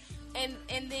 Like and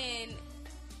then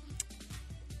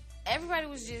everybody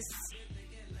was just,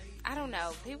 I don't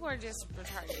know. People are just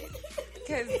retarded.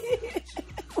 Because,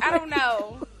 I don't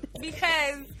know.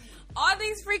 Because all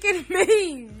these freaking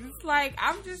memes. Like,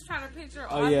 I'm just trying to picture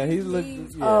all Oh, yeah. these He's memes.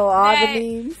 looking. Yeah. Oh, all that-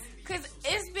 the memes. Because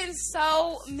it's been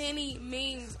so many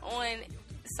memes on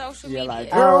social Yeah, media. like,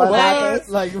 Oh, girl, about what? this?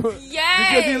 Like, Yes.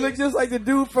 because he looked just like the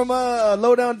dude from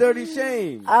Low Down Dirty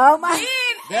Shame. Oh my. Then-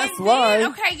 That's and why.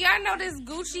 then, okay, y'all know this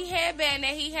Gucci headband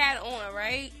that he had on,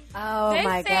 right? Oh They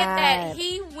my said that god.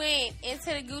 he went into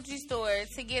the Gucci store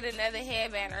to get another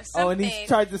headband or Oh, something. and he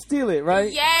tried to steal it,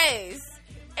 right? Yes.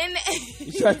 And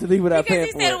He tried to leave without because paying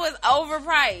he for said it. it was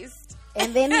overpriced.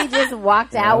 And then he just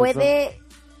walked Yeah, out with some- it.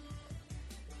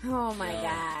 Oh my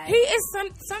god. He is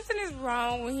something is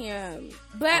wrong with him.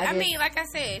 But I I just- mean, like I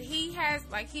said, he has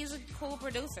he's a cool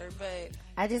producer, but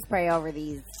I just pray over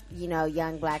these,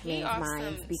 young black He men's off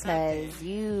minds some- because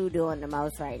you doing the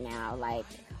most right now. Like,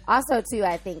 also too,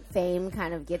 I think fame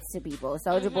kind of gets to people.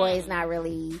 Soulja Mm-hmm. Boy is not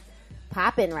really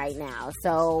popping right now.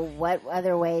 So what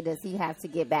other way does he have to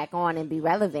get back on and be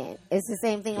relevant? It's the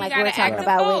same thing like we were gotta talking act a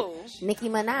about fool. with Nicki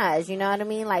Minaj. You know what I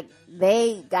mean? Like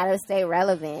they gotta stay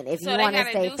relevant. If so you they want to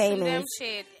gotta stay do some dumb famous,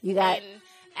 shit you got- and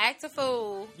act a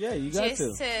fool. Yeah, you got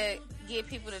just to get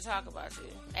people to talk about you,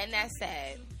 and that's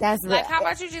sad. That's Like, how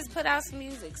about you just put out some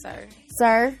music, sir?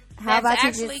 Sir, how That's about you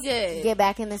actually just good. get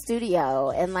back in the studio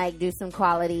and like do some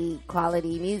quality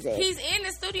music? He's in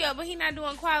the studio, but he's not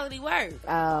doing quality work.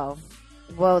 Oh,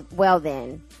 well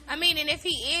then. I mean, and if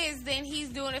he is, then he's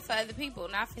doing it for other people,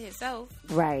 not for himself.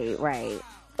 Right.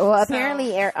 Well, apparently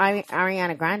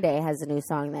Ariana Grande has a new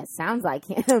song that sounds like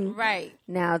him. Right.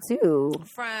 Now too.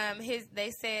 From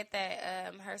they said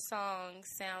that her song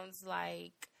sounds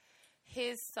like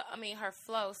her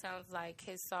flow sounds like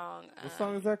his song. What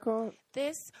song is that called?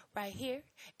 This right here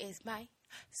is my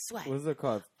swag. What is it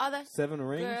called? All the 7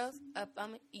 Rings? girls up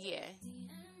on me. Yeah.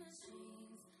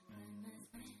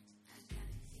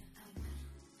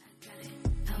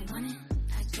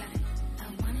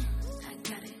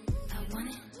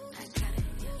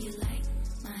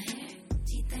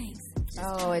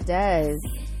 Oh, it does.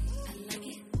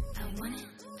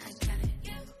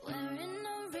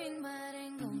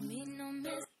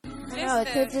 No, it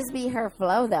could just be her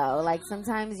flow though. Like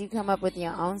sometimes you come up with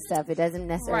your own stuff. It doesn't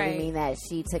necessarily Right. mean that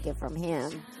she took it from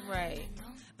him. Right.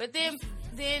 But then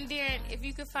Darren, if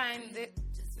you could find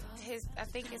his, I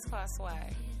think it's called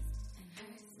Swag.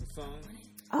 The song?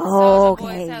 Oh, Soulja Boy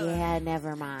okay, Tell Her. yeah,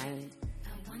 never mind.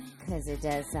 Because it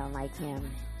does sound like him.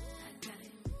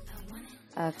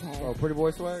 Okay. Oh, Pretty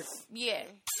Boy Swag? Yeah.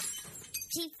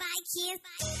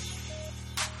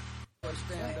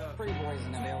 Pretty boys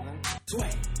in the building.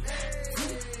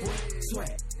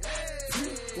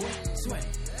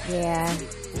 Yeah.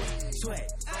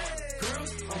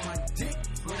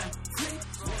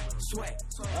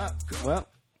 Well,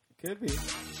 could be.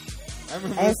 I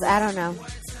remember I don't know.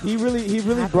 he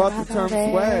really brought the term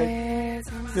swag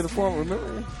to the form.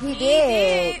 Remember? He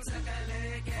did.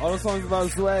 All the songs about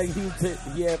swag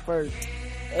he had first.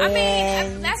 I mean,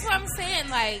 And that's what I'm saying.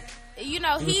 Like, you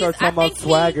know, He he's started talking about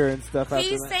swagger and stuff after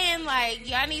He's that. saying like,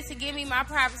 y'all need to give me my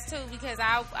props too because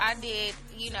I did,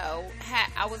 you know,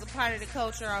 I was a part of the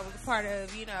culture. I was a part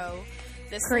of, you know,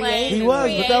 the Creative. He was,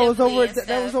 but that was over. creatively and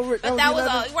That was stuff. over. But that was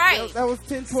 11 right. That was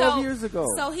 10, 12 years ago.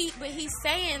 So he's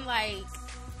saying like,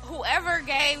 whoever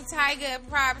gave Tyga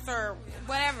props or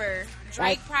whatever,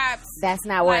 Drake Like, props. that's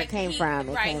not where like, it came from.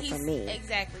 It came from me.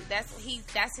 Exactly. That's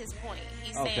his point.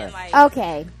 He's Okay. saying like,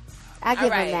 Okay. I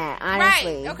give him that,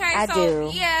 honestly. Right. Okay. I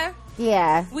so do.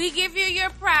 Yeah. we give you your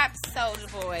props, Soldier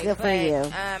Boy. Good for but,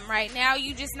 you. Right now,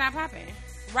 you just not popping.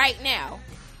 Right now,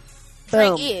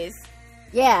 Boom. Drake is.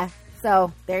 Yeah.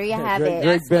 So, there you have Drake, it.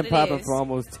 Drake's been what it popping is. for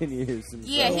almost 10 years. And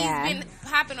Yeah, stuff. Yeah. he's been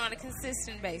popping on a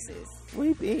consistent basis. Well,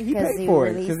 he 'Cause paid he for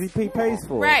it released- because he pays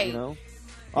for Right. it. You know,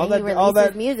 And he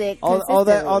releases music all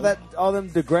consistently. them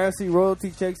Degrassi royalty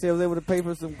checks. They was able to pay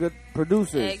for some good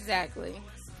producers. Exactly.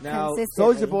 Now,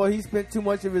 Consistently. Soulja Boy, he spent too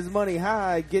much of his money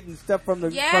high getting stuff from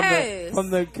the Yes. from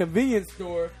the convenience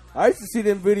store. I used to see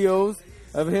them videos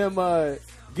of him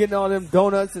getting all them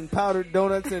donuts and powdered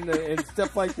donuts and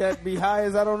stuff like that. Be high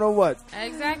as I don't know what.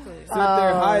 Exactly. Sit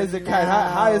there high as a no. kite,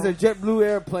 high as a JetBlue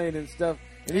airplane and stuff.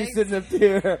 And he's sitting up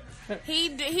there. He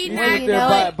He's not sitting you know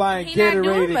there what? buying he not Gatorade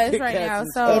doing and much Kit right Kats now, and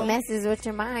so- It stuff. messes with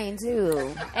your mind,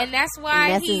 too. and that's why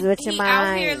messes he with your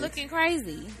out here mind. looking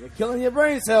crazy. You're killing your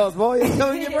brain cells, boy. You're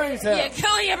killing your brain cells. You're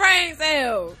killing your brain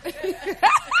cells.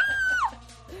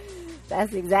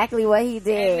 That's exactly what he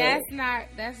did. and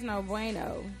that's no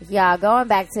bueno. Y'all, going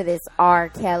back to this R.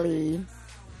 Kelly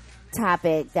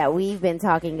topic that we've been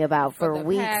talking about for the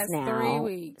weeks past now. 3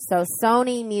 weeks. So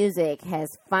Sony Music has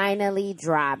finally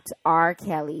dropped R.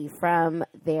 Kelly from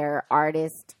their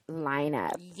artist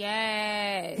lineup.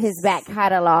 Yes. His back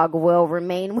catalog will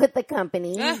remain with the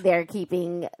company. Ah. They're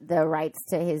keeping the rights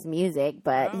to his music,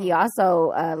 but Oh. he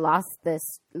also lost the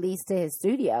lease to his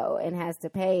studio and has to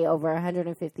pay over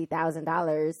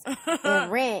 $150,000 in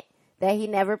rent that he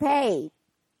never paid.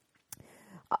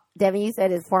 Devin, you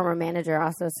said his former manager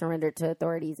also surrendered to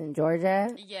authorities in Georgia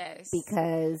Yes.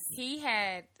 because he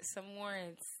had some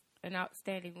warrants, an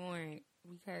outstanding warrant,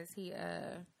 because he,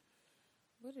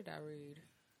 what did I read?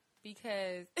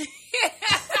 Because you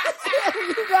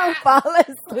gonna fall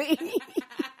asleep.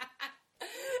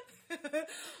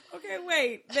 okay,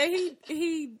 wait. That he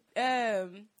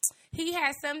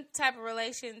had some type of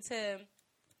relation to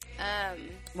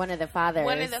One of the fathers.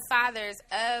 one of the fathers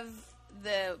of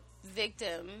the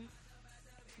victim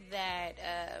that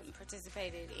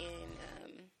participated in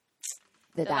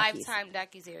the the docus. Lifetime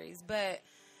docuseries, but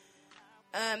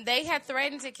they had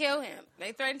threatened to kill him.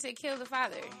 They threatened to kill the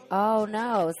father. Oh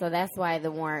no! So that's why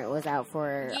the warrant was out for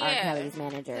R. Yeah, Kelly's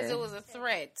manager. because it was a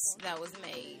threat that was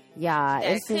made Yeah,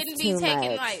 that it's just couldn't be too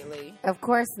taken much. lightly. Of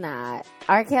course not.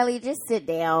 R. Kelly, just sit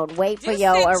down, wait for Just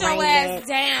your sit your arraignment ass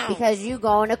down. because you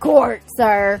going to court,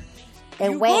 sir.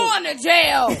 and you wait. going to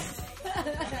jail.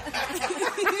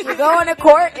 You're going to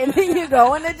court and then you're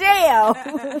going to jail.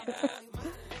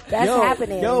 That's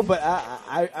happening. Yo, but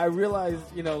I realized,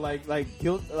 like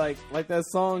guilt, like that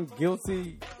song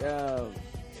 "Guilty,"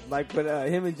 like with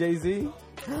him and Jay-Z.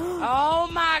 Oh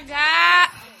my God!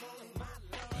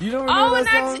 You don't remember and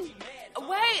that song?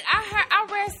 Wait, I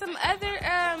read some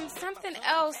other something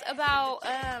else about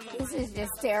This is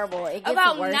just terrible. It gets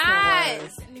about worse and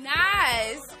worse.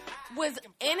 Nas was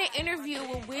in an interview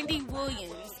with Wendy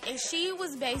Williams, and she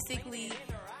was basically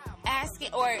asking,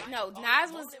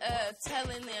 Nas was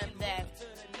telling them that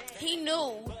he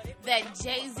knew that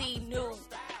Jay-Z knew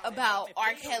about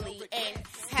R. Kelly and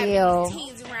having these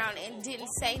teens around and didn't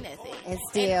say nothing. And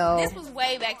still, this was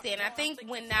way back then. I think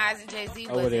when Nas and Jay-Z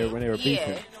was when they were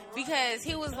beefing. because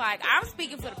he was like, I'm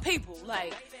speaking for the people.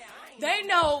 Like, they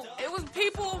know it was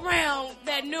people around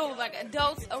that knew, like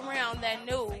adults around that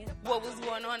knew what was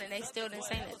going on, and they still didn't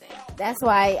say nothing. That's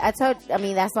why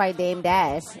that's why Dame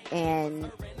Dash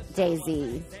and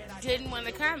Jay-Z didn't want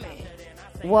to comment.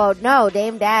 Well, no,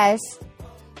 Dame Dash.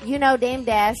 Dame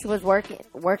Dash was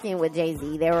working with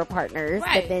Jay-Z. They were partners,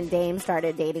 Right. but then Dame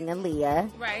started dating Aaliyah,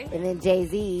 Right. and then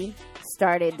Jay-Z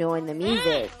started doing the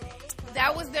music.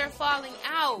 That was their falling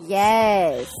out.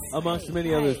 Yes. Amongst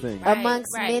many other things. Right, Amongst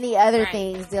right, many other right.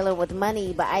 things dealing with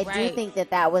money, but I do Right. think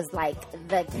that was like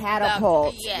the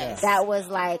catapult. Yes. That was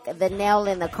like the nail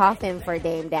in the coffin for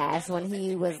Dame Dash when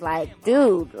he was like,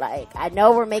 dude, like, I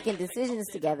know we're making decisions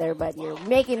together, but you're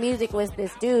making music with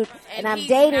this dude, and I'm he's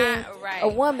dating not right. a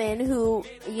woman who,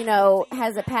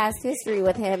 has a past history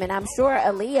with him, and I'm sure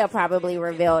Aaliyah probably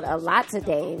revealed a lot to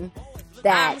Dame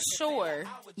that I'm sure.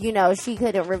 she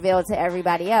couldn't reveal to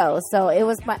everybody else. So it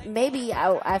was maybe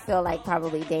I feel like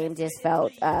probably Dame just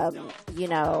felt,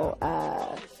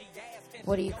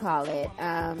 what do you call it?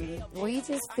 Where you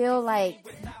just feel like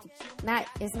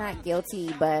it's not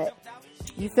guilty, but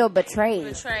you feel betrayed.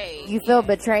 Betrayed. You feel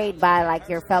betrayed by like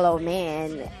your fellow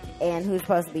man and who's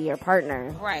supposed to be your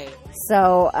partner. Right.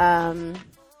 So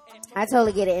I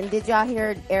totally get it. And did y'all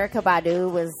hear Erykah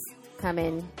Badu was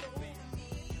coming?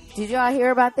 Did y'all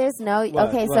hear about this? No?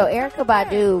 Okay, so Erykah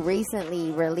Badu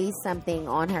recently released something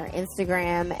on her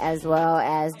Instagram as well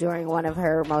as during one of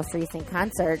her most recent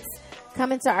concerts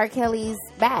coming to R. Kelly's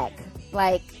back.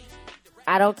 Like,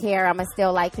 I don't care. I'm going to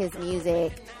still like his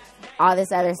music, all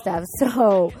this other stuff.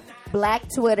 So Black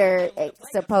Twitter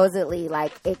supposedly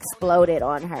like exploded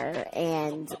on her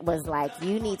and was like,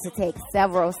 you need to take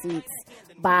several seats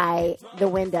by the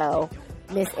window,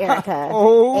 Miss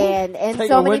Erykah. And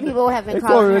so many people have been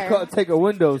calling her. Take a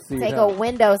window seat. Take a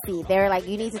window seat. They're like,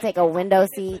 you need to take a window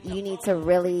seat. You need to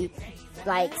really,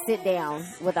 like, sit down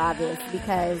with all this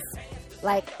because,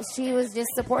 like, she was just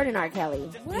supporting R. Kelly.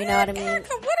 What? You know what I mean? Erykah,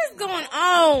 what is going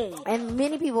on? And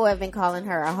many people have been calling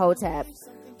her a hotep,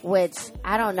 which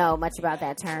I don't know much about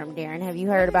that term. Darren, have you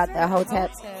heard about the hotep?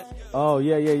 Oh,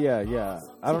 yeah.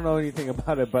 I don't know anything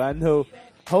about it, but I know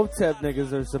hotep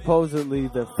niggas are supposedly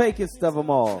the fakest of them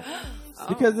all.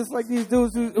 Because it's like these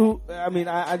dudes who I mean,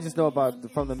 I just know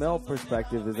about from the male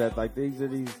perspective is that like these are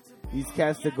these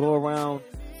cats that go around,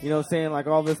 saying like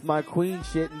all this my queen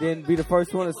shit and then be the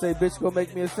first one to say, bitch, go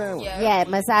make me a sandwich. Yeah,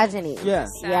 misogyny. Yeah.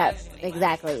 Yep,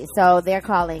 exactly. So they're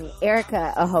calling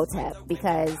Erykah a hotep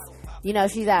because,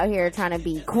 she's out here trying to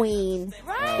be queen,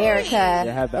 Right. Erykah,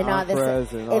 They have the and all this.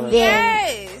 Empress and all that. Then,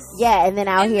 Yes. yeah, and then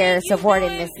out And here then you supporting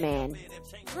doing- this man.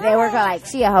 They were like,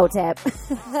 she a hotep.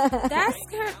 That's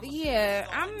kind yeah.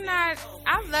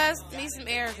 I love me some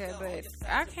Erykah, but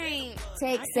I can't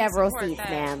Take several support seats, that.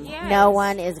 ma'am. Yes. No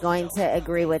one is going to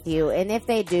agree with you. And if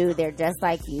they do, they're just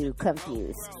like you,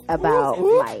 confused about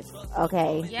life.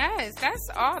 Okay? Yes, that's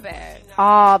all bad.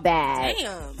 All bad.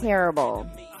 Damn. Terrible.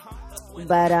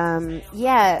 But,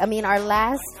 yeah, I mean, our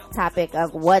last topic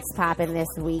of what's popping this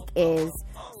week is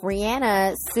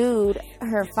Rihanna sued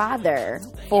her father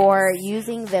for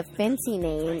using the Fenty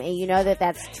name, and you know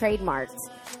that's trademarked,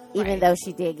 even though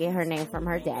she did get her name from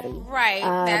her daddy. Right.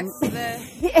 That's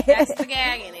the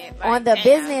gag in it. Like, On the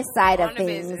business side of the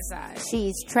things, business side.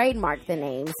 she's trademarked the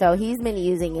name, so he's been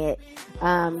using it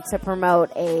to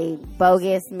promote a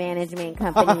bogus management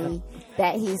company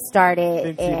that he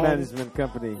started. Fenty Management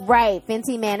Company. Right,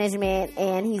 Fenty Management,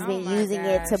 and he's been using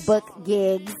it to book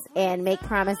gigs and make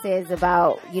promises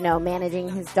about, managing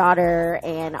his daughter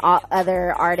and all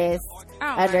other artists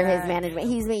under his management.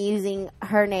 He's been using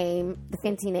her name, the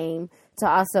Fenty name, to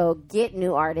also get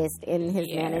new artists in his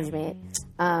management,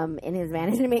 Why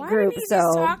group. didn't he So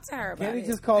just talk to her about Can't he it?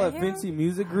 just call it The hell? Fenty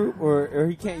Music Group, or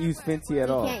he can't use Fenty at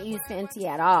all? can't use Fenty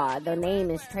at all. The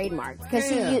name is trademarked because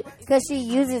Yeah. she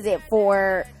uses it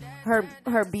for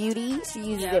her beauty. She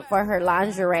uses it for her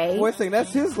lingerie. Wait a second,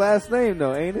 that's his last name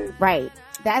though, ain't it? Right.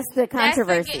 That's the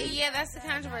controversy. That's the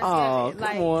controversy. Oh,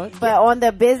 come on. But on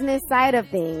the business side of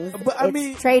things,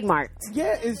 it's trademarked.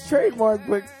 Yeah, it's trademarked,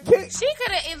 but she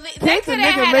could have. They can't the could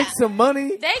have nigga make some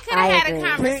money? They could have had a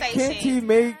conversation. Can't he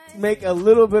make a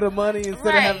little bit of money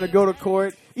instead of having to go to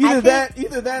court? Either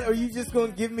that, or you just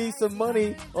gonna give me some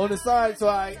money on the side so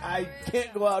I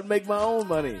can't go out and make my own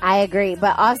money. I agree,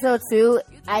 but also too,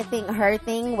 I think her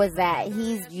thing was that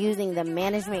he's using the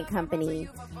management company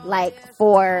like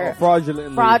for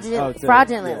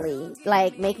fraudulently,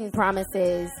 like making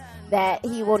promises that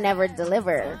he will never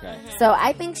deliver. Okay. So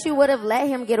I think she would have let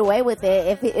him get away with it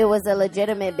if it was a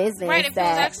legitimate business. Right, if he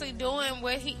was actually doing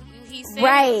what he said.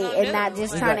 Right, and not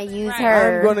just trying to use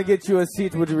her. I'm going to get you a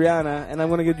seat with Rihanna, and I'm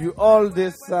going to give you all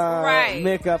this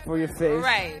makeup for your face.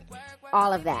 Right.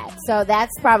 All of that. So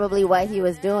that's probably what he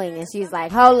was doing. And she's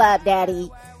like, hold up, daddy.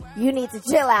 You need to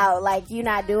chill out. Like, you're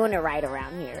not doing it right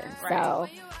around here. Right. So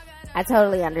I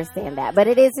totally understand that. But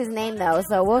it is his name, though.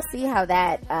 So we'll see how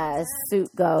that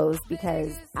suit goes,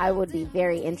 because I would be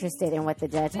very interested in what the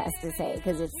judge has to say,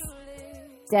 because it's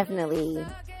definitely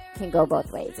can go both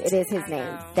ways. It is his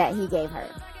name that he gave her.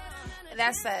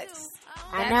 That sucks.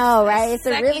 I know, right? It's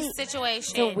a really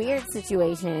situation. It's a weird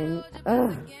situation.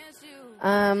 Ugh.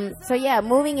 So yeah,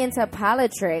 moving into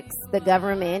politics, the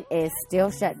government is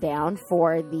still shut down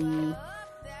for the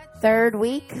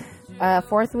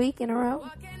fourth week in a row.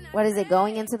 What is it,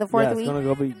 going into the fourth week?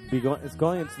 It's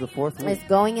going into the fourth week. It's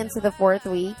going into the fourth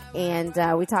week, and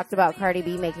we talked about Cardi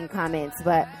B making comments,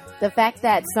 but the fact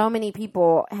that so many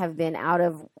people have been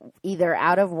either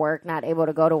out of work, not able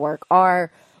to go to work,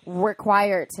 or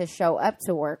required to show up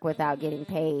to work without getting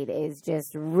paid is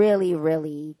just really,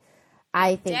 really,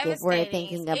 I think, if we're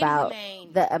thinking about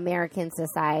the American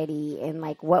society and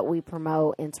like what we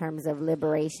promote in terms of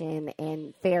liberation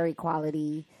and fair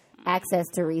equality, access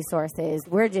to resources,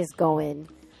 we're just going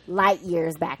light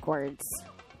years backwards.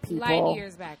 People. Light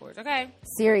years backwards. Okay.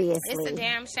 Seriously. It's a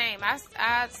damn shame. I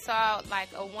saw like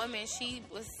a woman, she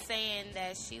was saying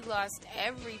that she lost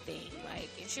everything. Like,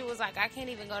 and she was like, I can't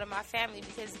even go to my family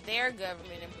because they're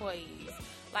government employees.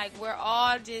 Like, we're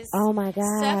all just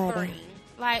suffering.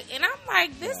 Like, and I'm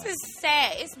like, this is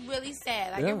sad. It's really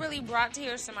sad. Like, it really brought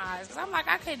tears to my eyes. Because I'm like,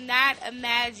 I could not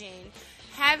imagine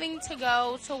having to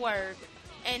go to work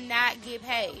and not get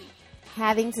paid.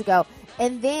 Having to go.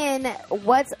 And then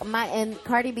and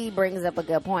Cardi B brings up a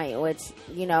good point, which,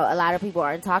 you know, a lot of people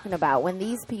aren't talking about. When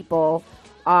these people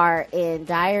are in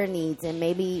dire needs, and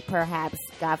maybe perhaps,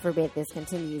 God forbid, this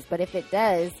continues, but if it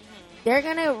does, they're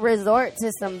going to resort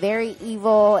to some very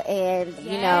evil and,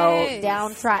 you know,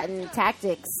 downtrodden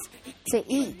tactics to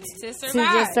eat, to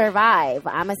just survive.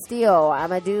 I'm going to steal. I'm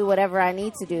going to do whatever I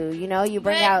need to do. You know, you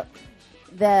bring out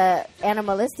the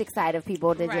animalistic side of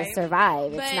people to just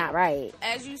survive. It's not right.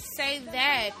 As you say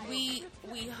that, we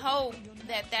hope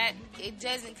that it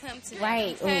doesn't come to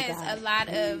that, because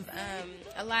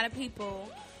a lot of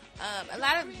people, a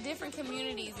lot of different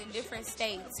communities in different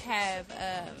states have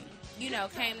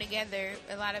came together.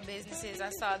 A lot of businesses.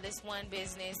 I saw this one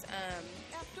business,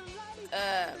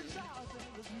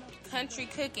 Country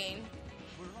Cooking,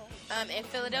 in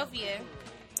Philadelphia.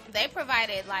 They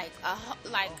provided like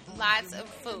lots of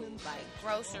food, like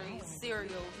groceries,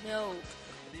 cereal, milk,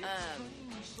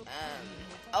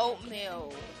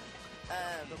 oatmeal,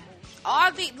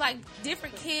 all the like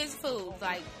different kids' foods,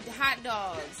 like hot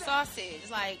dogs, sausage,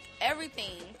 like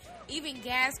everything, even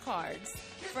gas cards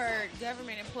for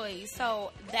government employees.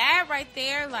 So that right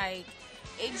there, like,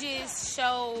 it just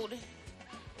showed,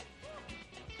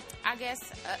 I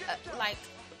guess, like,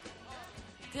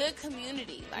 good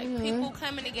community, like people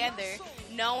coming together,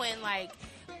 knowing like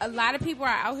a lot of people are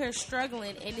out here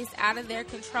struggling and it's out of their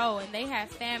control, and they have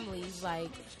families.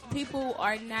 Like, people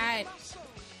are not,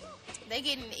 they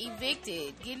getting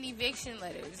eviction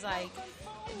letters. Like,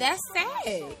 that's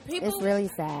sad. It's really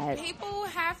sad. People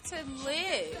have to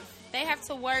live. They have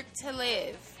to work to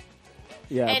live.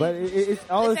 Yeah, and but it's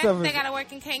all this stuff. They gotta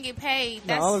work and can't get paid.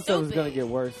 That's all this stuff is stupid. gonna get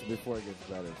worse before it gets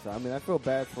better. So I mean, I feel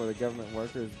bad for the government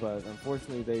workers, but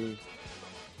unfortunately,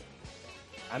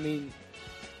 I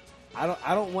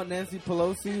don't want Nancy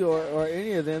Pelosi or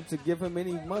any of them to give him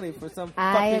any money for some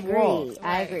fucking wall.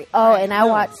 I agree. Oh, and I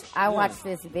watched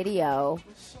this video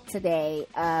today,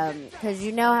 because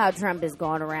you know how Trump is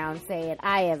going around saying,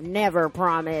 I have never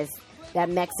promised that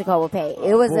Mexico will pay.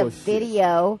 It was a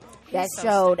video that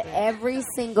showed every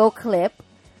single clip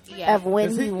of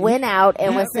when he went out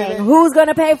and was saying, who's going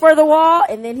to pay for the wall?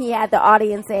 And then he had the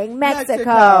audience saying,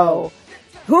 Mexico.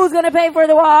 Who's going to pay for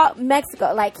the wall?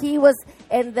 Mexico. Like, he was,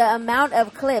 and the amount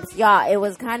of clips, y'all, it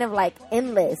was kind of like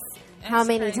endless. How That's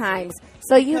many crazy. times?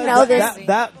 So you know this.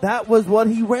 That was what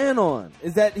he ran on.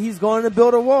 Is that he's going to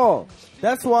build a wall.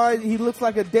 That's why he looks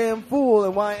like a damn fool,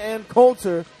 and why Ann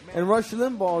Coulter and Rush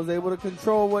Limbaugh is able to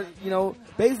control what,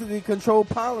 basically control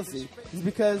policy, is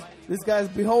because this guy's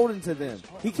beholden to them.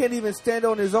 He can't even stand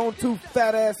on his own two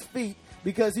fat ass feet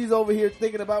because he's over here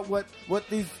thinking about what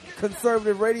these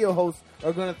conservative radio hosts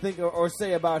are going to think or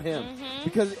say about him.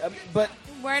 Because, but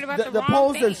Worried about the wrong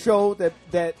polls thing. have showed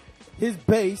that his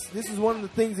base, this is one of the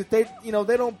things that they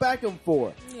don't back him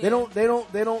for. Yeah.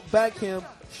 They don't back him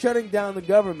shutting down the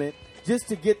government just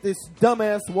to get this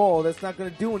dumbass wall that's not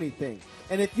going to do anything.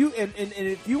 And if you and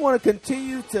if you want to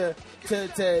continue to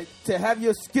have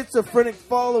your schizophrenic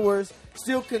followers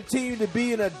still continue to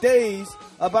be in a daze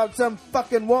about some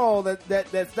fucking wall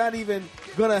that's not even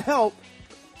going to help,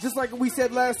 just like we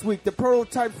said last week, the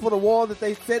prototypes for the wall that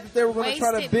they said that they were going to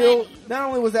try to Wasted build, money. not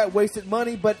only was that wasted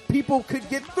money, but people could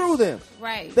get through them.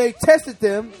 Right. They tested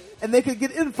them, and they could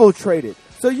get infiltrated.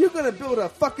 So you're going to build a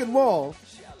fucking wall,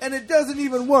 and it doesn't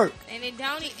even work. And it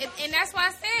don't. And that's why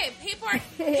I said people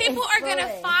are gonna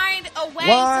find a way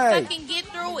Why? to fucking get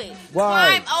through it,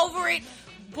 Why? climb over it,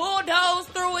 bulldoze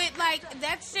through it. Like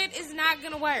that shit is not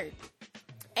gonna work.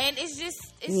 And it's just,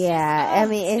 I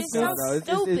mean, it's so just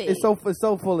stupid. It's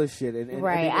so full of shit. And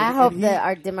right. and I hope he- that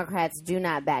our Democrats do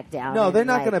not back down. No, they're and,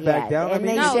 not gonna back down. I And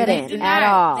mean, they no, they shouldn't do at not.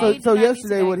 all. They So do not need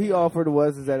yesterday, to what back he offered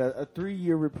was that a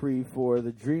 3-year reprieve for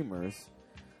the Dreamers,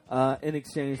 in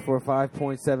exchange for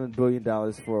 $5.7 billion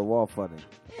for a wall funding.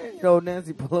 And,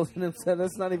 Nancy Pelosi and them said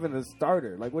that's not even a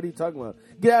starter. Like, what are you talking about?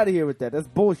 Get out of here with that. That's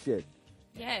bullshit.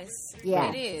 Yes, Yeah.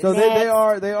 it is. So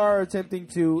Next. they are attempting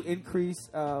to increase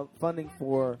funding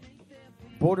for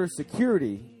border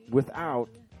security without,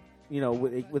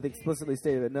 with explicitly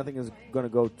stated that nothing is going to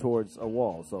go towards a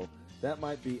wall. So that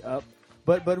might be up.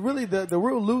 But really, the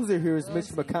real loser here is Mitch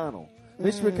McConnell.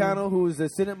 Mitch McConnell, who is the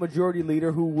Senate Majority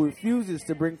Leader, who refuses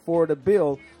to bring forward a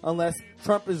bill unless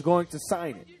Trump is going to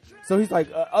sign it. So he's like,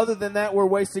 other than that, we're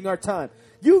wasting our time.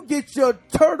 You get your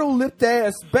turtle-lipped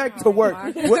ass back to work.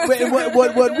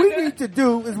 What we need to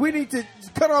do is we need to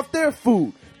cut off their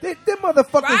food. Them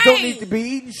motherfuckers don't need to be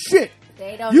eating shit.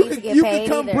 They don't You need to can get you paid can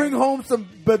come either. bring home some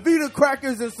Bavita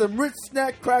crackers and some rich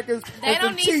snack crackers They and don't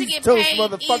some need to cheese get toast, paid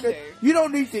motherfucker. either. You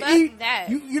don't need to Fuck eat. that.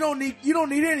 You don't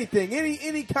need anything.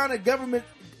 Any kind of government,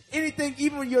 anything,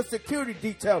 even your security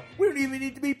detail. We don't even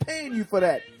need to be paying you for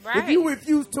that. If Right. you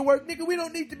refuse to work, nigga, we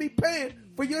don't need to be paying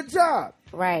for your job.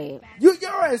 Right. Your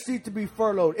ass needs to be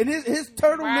furloughed. And his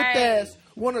turtle-lipped Right. ass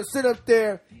want to sit up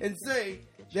there and say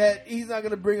that he's not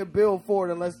going to bring a bill forward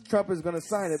unless Trump is going to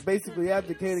sign it, basically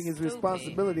abdicating his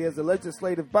responsibility as a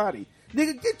legislative body.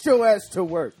 Nigga, get your ass to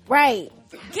work. Right.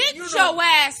 Get your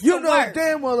ass to You know work.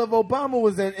 damn well if Obama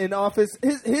was in office,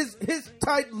 his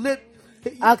tight lip.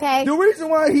 Okay. The reason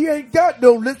why he ain't got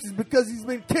no lips is because he's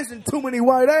been kissing too many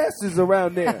white asses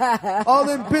around there. All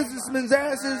them businessmen's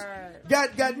asses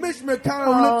got Mitch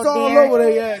McConnell Oh, lips all dear. over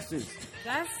their asses.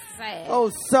 That's sad.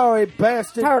 Oh, sorry,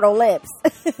 bastard. Turtle lips.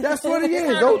 That's what he is.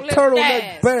 Turtle-lipped Old turtleneck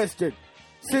ass. bastard.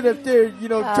 Sit up there,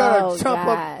 trying Oh, to chomp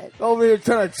God. up over here,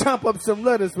 trying to chomp up some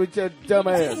lettuce with your dumb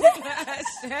ass.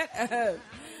 Shut up.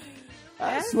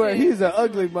 I swear, he's an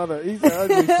ugly mother. He's an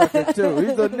ugly sucker too.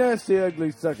 He's a nasty,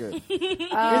 ugly sucker.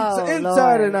 Oh, Inside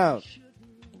Lord. and out.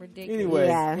 Ridiculous.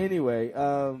 Anyway.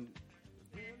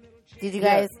 Did you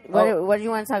Yeah. guys? What do you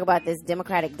want to talk about? This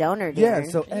Democratic donor Yeah. dinner?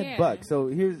 So Ed Yeah. Buck. So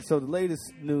the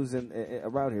latest news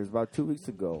around here is about 2 weeks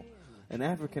ago. An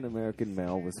African American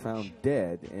male was found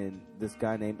dead in this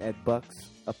guy named Ed Buck's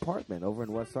apartment over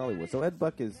in West Hollywood. So Ed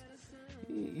Buck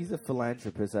he's a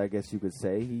philanthropist, I guess you could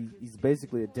say. He's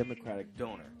basically a Democratic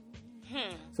donor.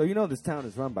 So this town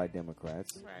is run by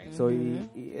Democrats. Right. So he,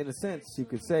 in a sense, you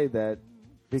could say that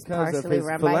because of partially his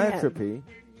run by him. philanthropy.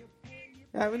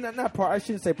 I mean, I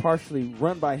shouldn't say partially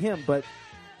run by him, but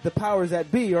the powers that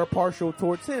be are partial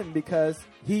towards him because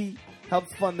he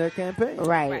helps fund their campaign.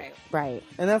 Right.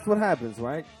 And that's what happens,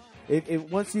 right?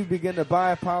 Once you begin to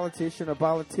buy a politician or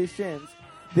politicians,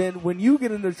 then when you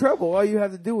get into trouble, all you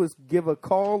have to do is give a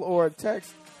call or a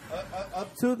text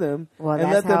up to them Well, and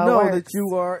that's let them how it know works. that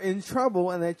you are in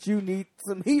trouble and that you need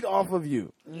some heat off of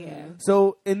you. Yeah.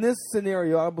 So in this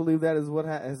scenario, I believe that is what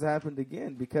has happened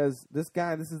again because this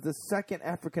is the second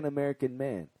African American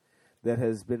man that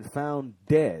has been found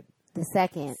dead The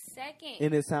second.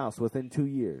 in his house within 2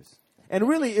 years. And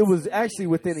really, it was actually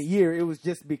within a year. It was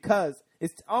just because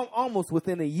it's almost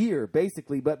within a year,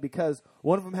 basically, but because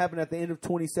one of them happened at the end of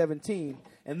 2017,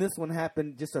 and this one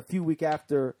happened just a few weeks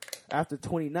after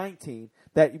 2019,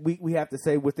 that we have to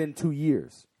say within 2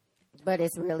 years. But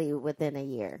it's really within a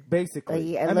year.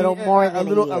 Basically, a little more than a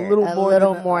year. A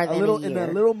little more than a year. In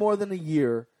a little more than a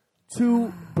year,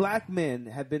 2 black men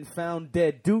have been found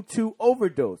dead due to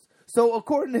overdose. So,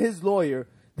 according to his lawyer,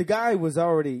 the guy was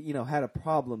already, had a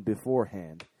problem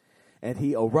beforehand, and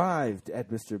he arrived at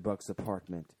Mr. Buck's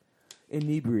apartment,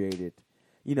 inebriated.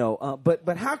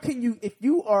 But how can you, if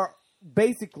you are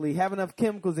basically have enough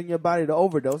chemicals in your body to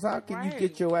overdose, how can you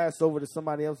get your ass over to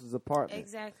somebody else's apartment?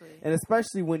 Exactly. And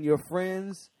especially when your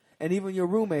friends and even your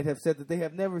roommate have said that they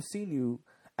have never seen you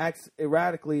act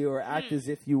erratically or act as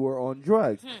if you were on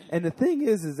drugs. And the thing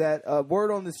is that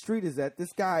word on the street is that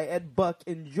this guy, Ed Buck,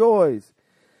 enjoys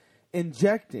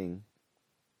injecting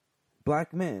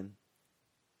black men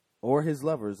or his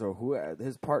lovers or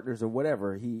his partners or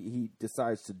whatever. He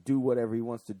decides to do whatever he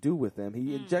wants to do with them.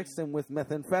 He injects them with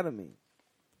methamphetamine.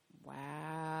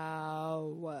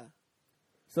 Wow.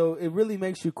 So it really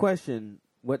makes you question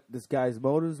what this guy's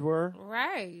motives were.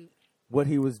 Right. What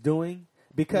he was doing.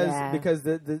 Because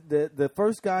the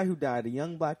first guy who died, a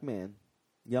young black man,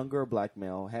 younger black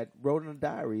male, wrote in a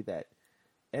diary that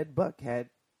Ed Buck had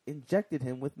injected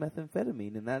him with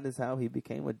methamphetamine, and that is how he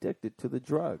became addicted to the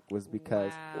drug, was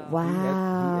because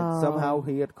somehow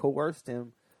he had coerced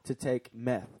him to take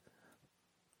meth.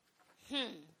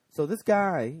 So this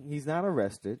guy, he's not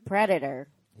arrested. Predator.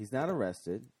 He's not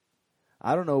arrested.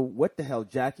 I don't know what the hell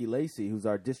Jackie Lacey, who's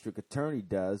our district attorney,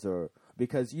 does, or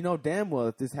because you know damn well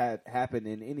if this had happened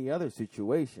in any other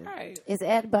situation. Right. Is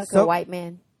Ed Buck a white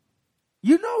man?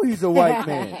 You know he's a white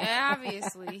man. Yeah,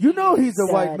 obviously. You know he's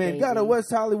a white man. Got a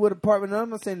West Hollywood apartment. And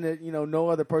I'm not saying that, no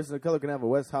other person of color can have a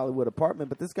West Hollywood apartment,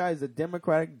 but this guy is a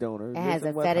Democratic donor. And has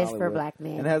a fetish for black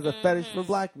men. And has a fetish for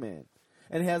black men.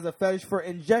 And has a fetish for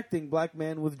injecting black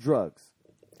men with drugs.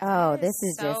 Oh, this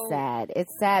is just sad.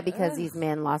 It's sad because these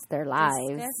men lost their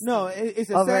lives. No,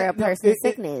 it's over a person's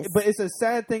sickness. But it's a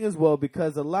sad thing as well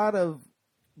because a lot of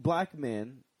black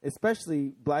men,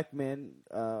 especially black men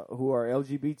who are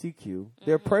LGBTQ,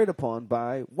 they're preyed upon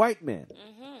by white men.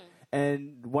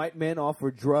 And white men offer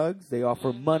drugs, they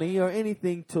offer money or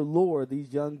anything to lure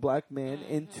these young black men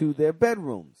into their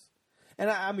bedrooms. And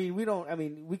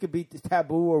we could be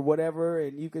taboo or whatever,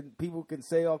 and people can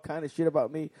say all kind of shit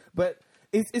about me, but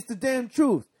it's the damn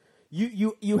truth.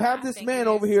 You have this man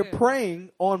over here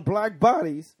preying on black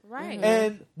bodies, right?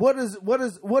 And what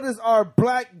does our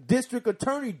black district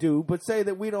attorney do but say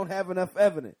that we don't have enough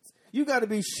evidence? You got to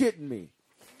be shitting me.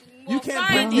 Well,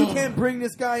 you can't bring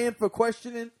this guy in for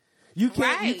questioning. You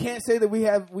can't say that we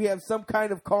have some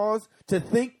kind of cause to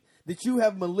think that you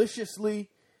have maliciously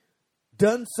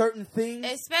done certain things,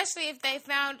 especially if they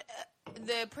found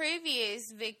the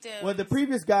previous victim. Well, the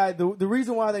previous guy, the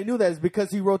reason why they knew that is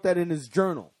because he wrote that in his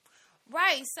journal.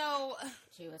 Right, so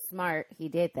he was smart. He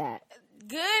did that.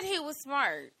 Good, he was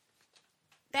smart.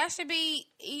 That should be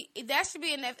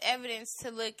enough evidence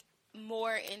to look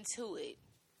more into it.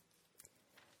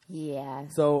 Yeah.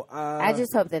 So I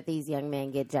just hope that these young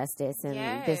men get justice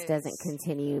and this doesn't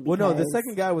continue. Well, no, the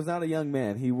second guy was not a young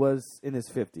man. He was in his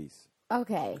 50s.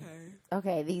 Okay.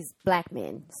 These black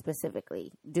men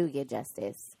specifically do get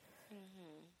justice.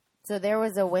 So there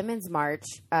was a women's march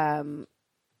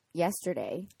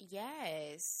yesterday.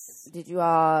 Yes. Did you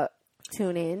all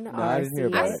tune in? No, I didn't hear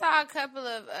about it. I saw a couple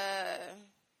of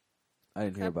I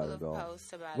didn't hear about it at all.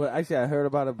 Posts about well, actually, I heard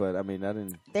about it, but I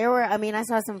didn't. I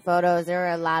saw some photos. There were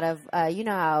a lot of, you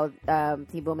know how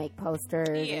people make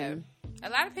posters. Yeah. And a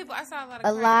lot of people. I saw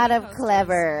a lot of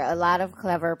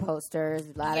clever posters,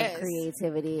 a lot of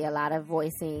creativity, a lot of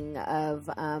voicing of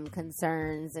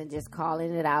concerns and just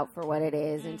calling it out for what it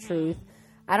is and truth.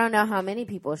 I don't know how many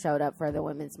people showed up for the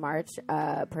Women's March,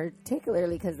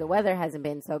 particularly because the weather hasn't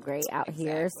been so great out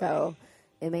here. So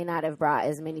it may not have brought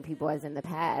as many people as in the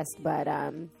past. But,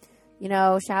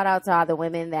 shout out to all the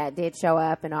women that did show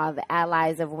up and all the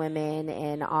allies of women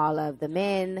and all of the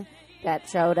men that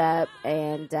showed up.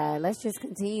 And let's just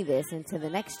continue this into the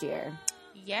next year.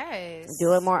 Yes.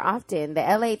 Do it more often. The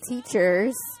LA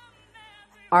teachers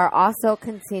are also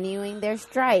continuing their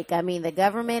strike. I mean, the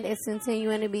government is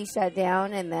continuing to be shut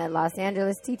down, and the Los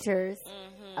Angeles teachers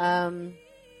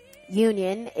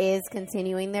union is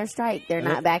continuing their strike. They're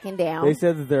not backing down. They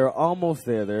said that they're almost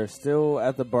there. They're still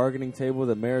at the bargaining table.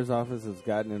 The mayor's office has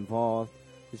gotten involved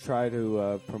to try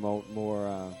to promote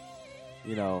more,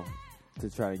 to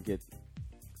try and get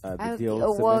the deal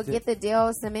cemented. Well, get the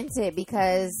deal cemented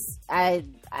because I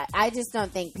just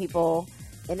don't think people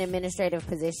in administrative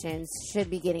positions should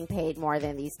be getting paid more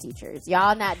than these teachers.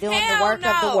 Y'all not doing the work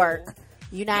of the work.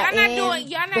 Y'all not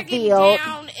getting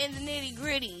down in the nitty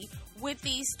gritty with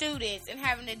these students and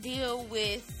having to deal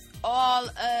with all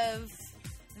of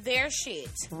their shit.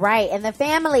 Right, and the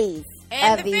families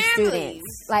And of the these families.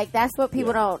 students. Like, that's what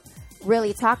people don't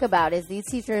really talk about, is these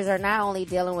teachers are not only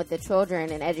dealing with the children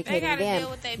and They educating gotta them. deal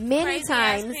with their Many crazy-ass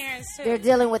times, parents, too. they're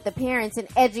dealing with the parents and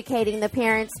educating the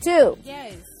parents, too.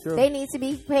 Yes. True. They need to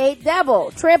be paid double,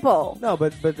 triple. No,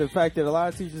 but the fact that a lot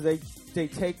of teachers they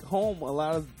take home a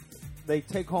lot of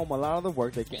the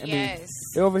work. They can. I mean, Yes.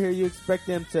 they're over here. You expect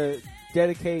them to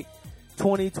dedicate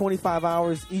 20, 25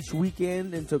 hours each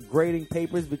weekend into grading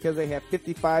papers because they have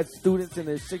 55 students in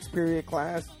their 6-period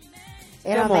class.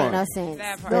 It don't Come make on. no sense.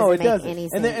 That part. No, Doesn't it make doesn't. any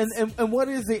And, sense. and what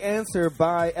is the answer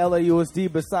by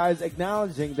LAUSD besides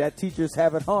acknowledging that teachers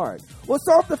have it hard? Well,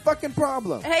 solve the fucking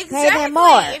problem. Exactly. Pay them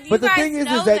more. If you But the guys thing is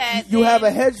know that you have a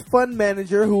then- hedge fund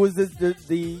manager who is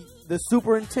the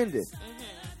superintendent.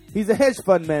 Mm-hmm. He's a hedge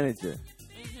fund manager.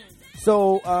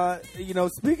 So,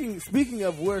 speaking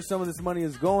of where some of this money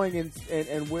is going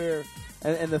and where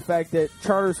and the fact that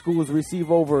charter schools receive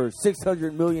over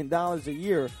 $600 million a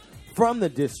year from the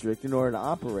district in order to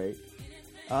operate.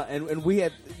 And we're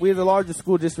the largest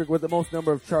school district with the most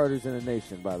number of charters in the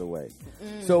nation, by the way.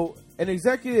 So an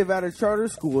executive at a charter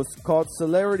school called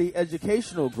Celerity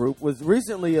Educational Group was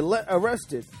recently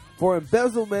arrested for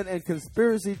embezzlement and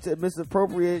conspiracy to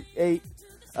misappropriate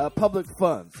public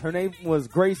funds. Her name was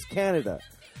Grace Canada.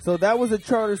 So that was a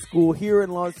charter school here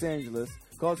in Los Angeles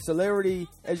called Celerity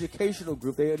Educational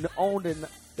Group. They owned and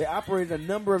they operated a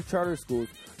number of charter schools.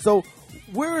 So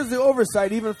where is the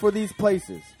oversight even for these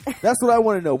places? That's what I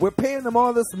want to know. We're paying them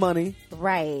all this money.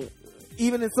 Right.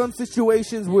 Even in some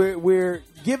situations, we're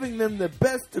giving them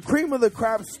the cream of the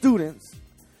crop students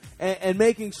and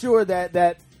making sure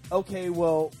that okay,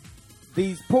 well,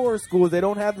 these poor schools, they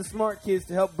don't have the smart kids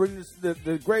to help bring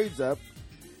the grades up.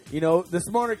 You know, the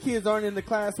smarter kids aren't in the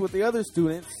class with the other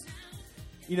students.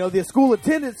 You know, the school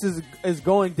attendance is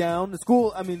going down. The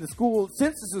school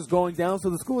census is going down, so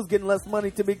the school is getting less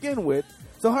money to begin with.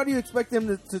 So how do you expect them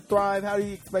to thrive? How do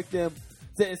you expect them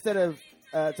to, instead of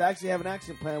to actually have an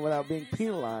action plan without being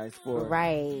penalized for it?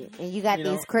 Right. And you got You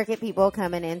these know? crooked people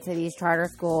coming into these charter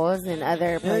schools and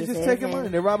other And they places just taking and money.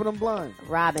 They're robbing them blind.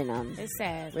 robbing them. It's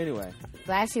sad. Anyway.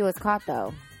 Glad she was caught,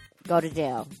 though. Go to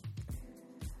jail.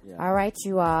 Yeah. All right,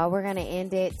 you all. We're going to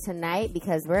end it tonight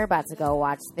because we're about to go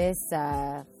watch this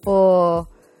full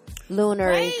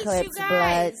lunar Wait, eclipse you blood.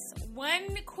 guys,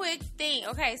 one quick thing.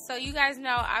 Okay, so you guys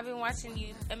know I've been watching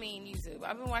YouTube.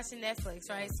 I've been watching Netflix,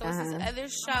 right? So it's this other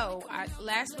show.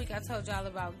 Last week I told y'all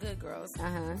about Good Girls.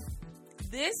 Uh-huh.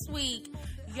 This week,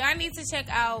 y'all need to check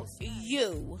out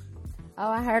You. Oh,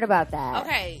 I heard about that.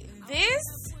 Okay, this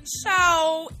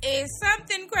show is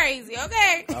something crazy,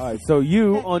 okay? All right. So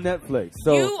you on Netflix.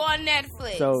 So You on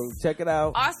Netflix. So check it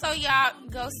out. Also, y'all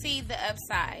go see The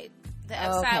Upside. The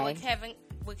Upside Okay.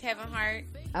 with Kevin Hart.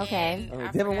 Okay. and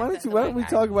I Devin, why forgot don't we the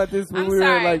talk about this when I'm we were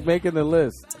sorry. like making the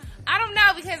list? I don't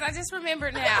know because I just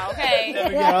remembered now. Okay. There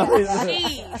we go.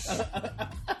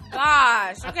 Sheesh.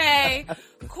 Gosh. Okay.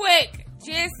 Quick.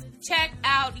 Just check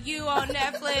out You on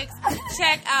Netflix.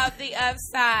 Check out The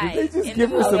Upside. Did they just in give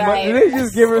the her some movie money? theater. Did they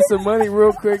just give her some money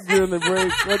real quick during the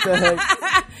break? What the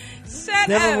heck? Shut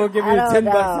Devin will up. give you I don't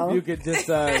 $10 know. if you could just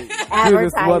do this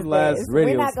Advertise one last this.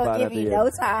 radio We're not spot going to at give the you end. no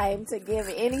time to give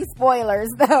any spoilers,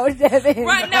 though, Devin.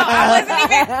 Right, no, I wasn't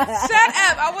even. Shut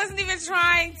up. I wasn't even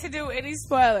trying to do any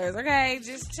spoilers, okay?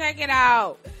 Just check it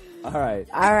out. All right.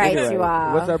 All right, Anyway, you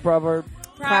all. What's our proverb?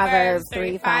 Proverbs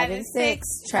 3, 5, and 6.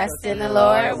 Trust in the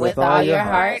Lord with all your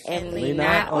heart and lean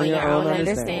not on your own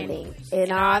understanding.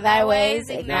 In all thy ways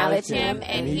acknowledge him,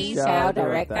 and he shall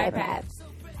direct thy paths.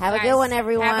 Have a good one,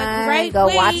 everyone. Have a great Go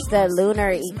week. watch the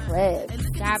lunar eclipse.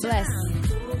 God bless.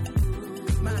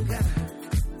 My God,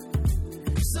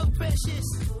 so precious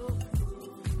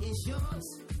is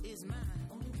yours.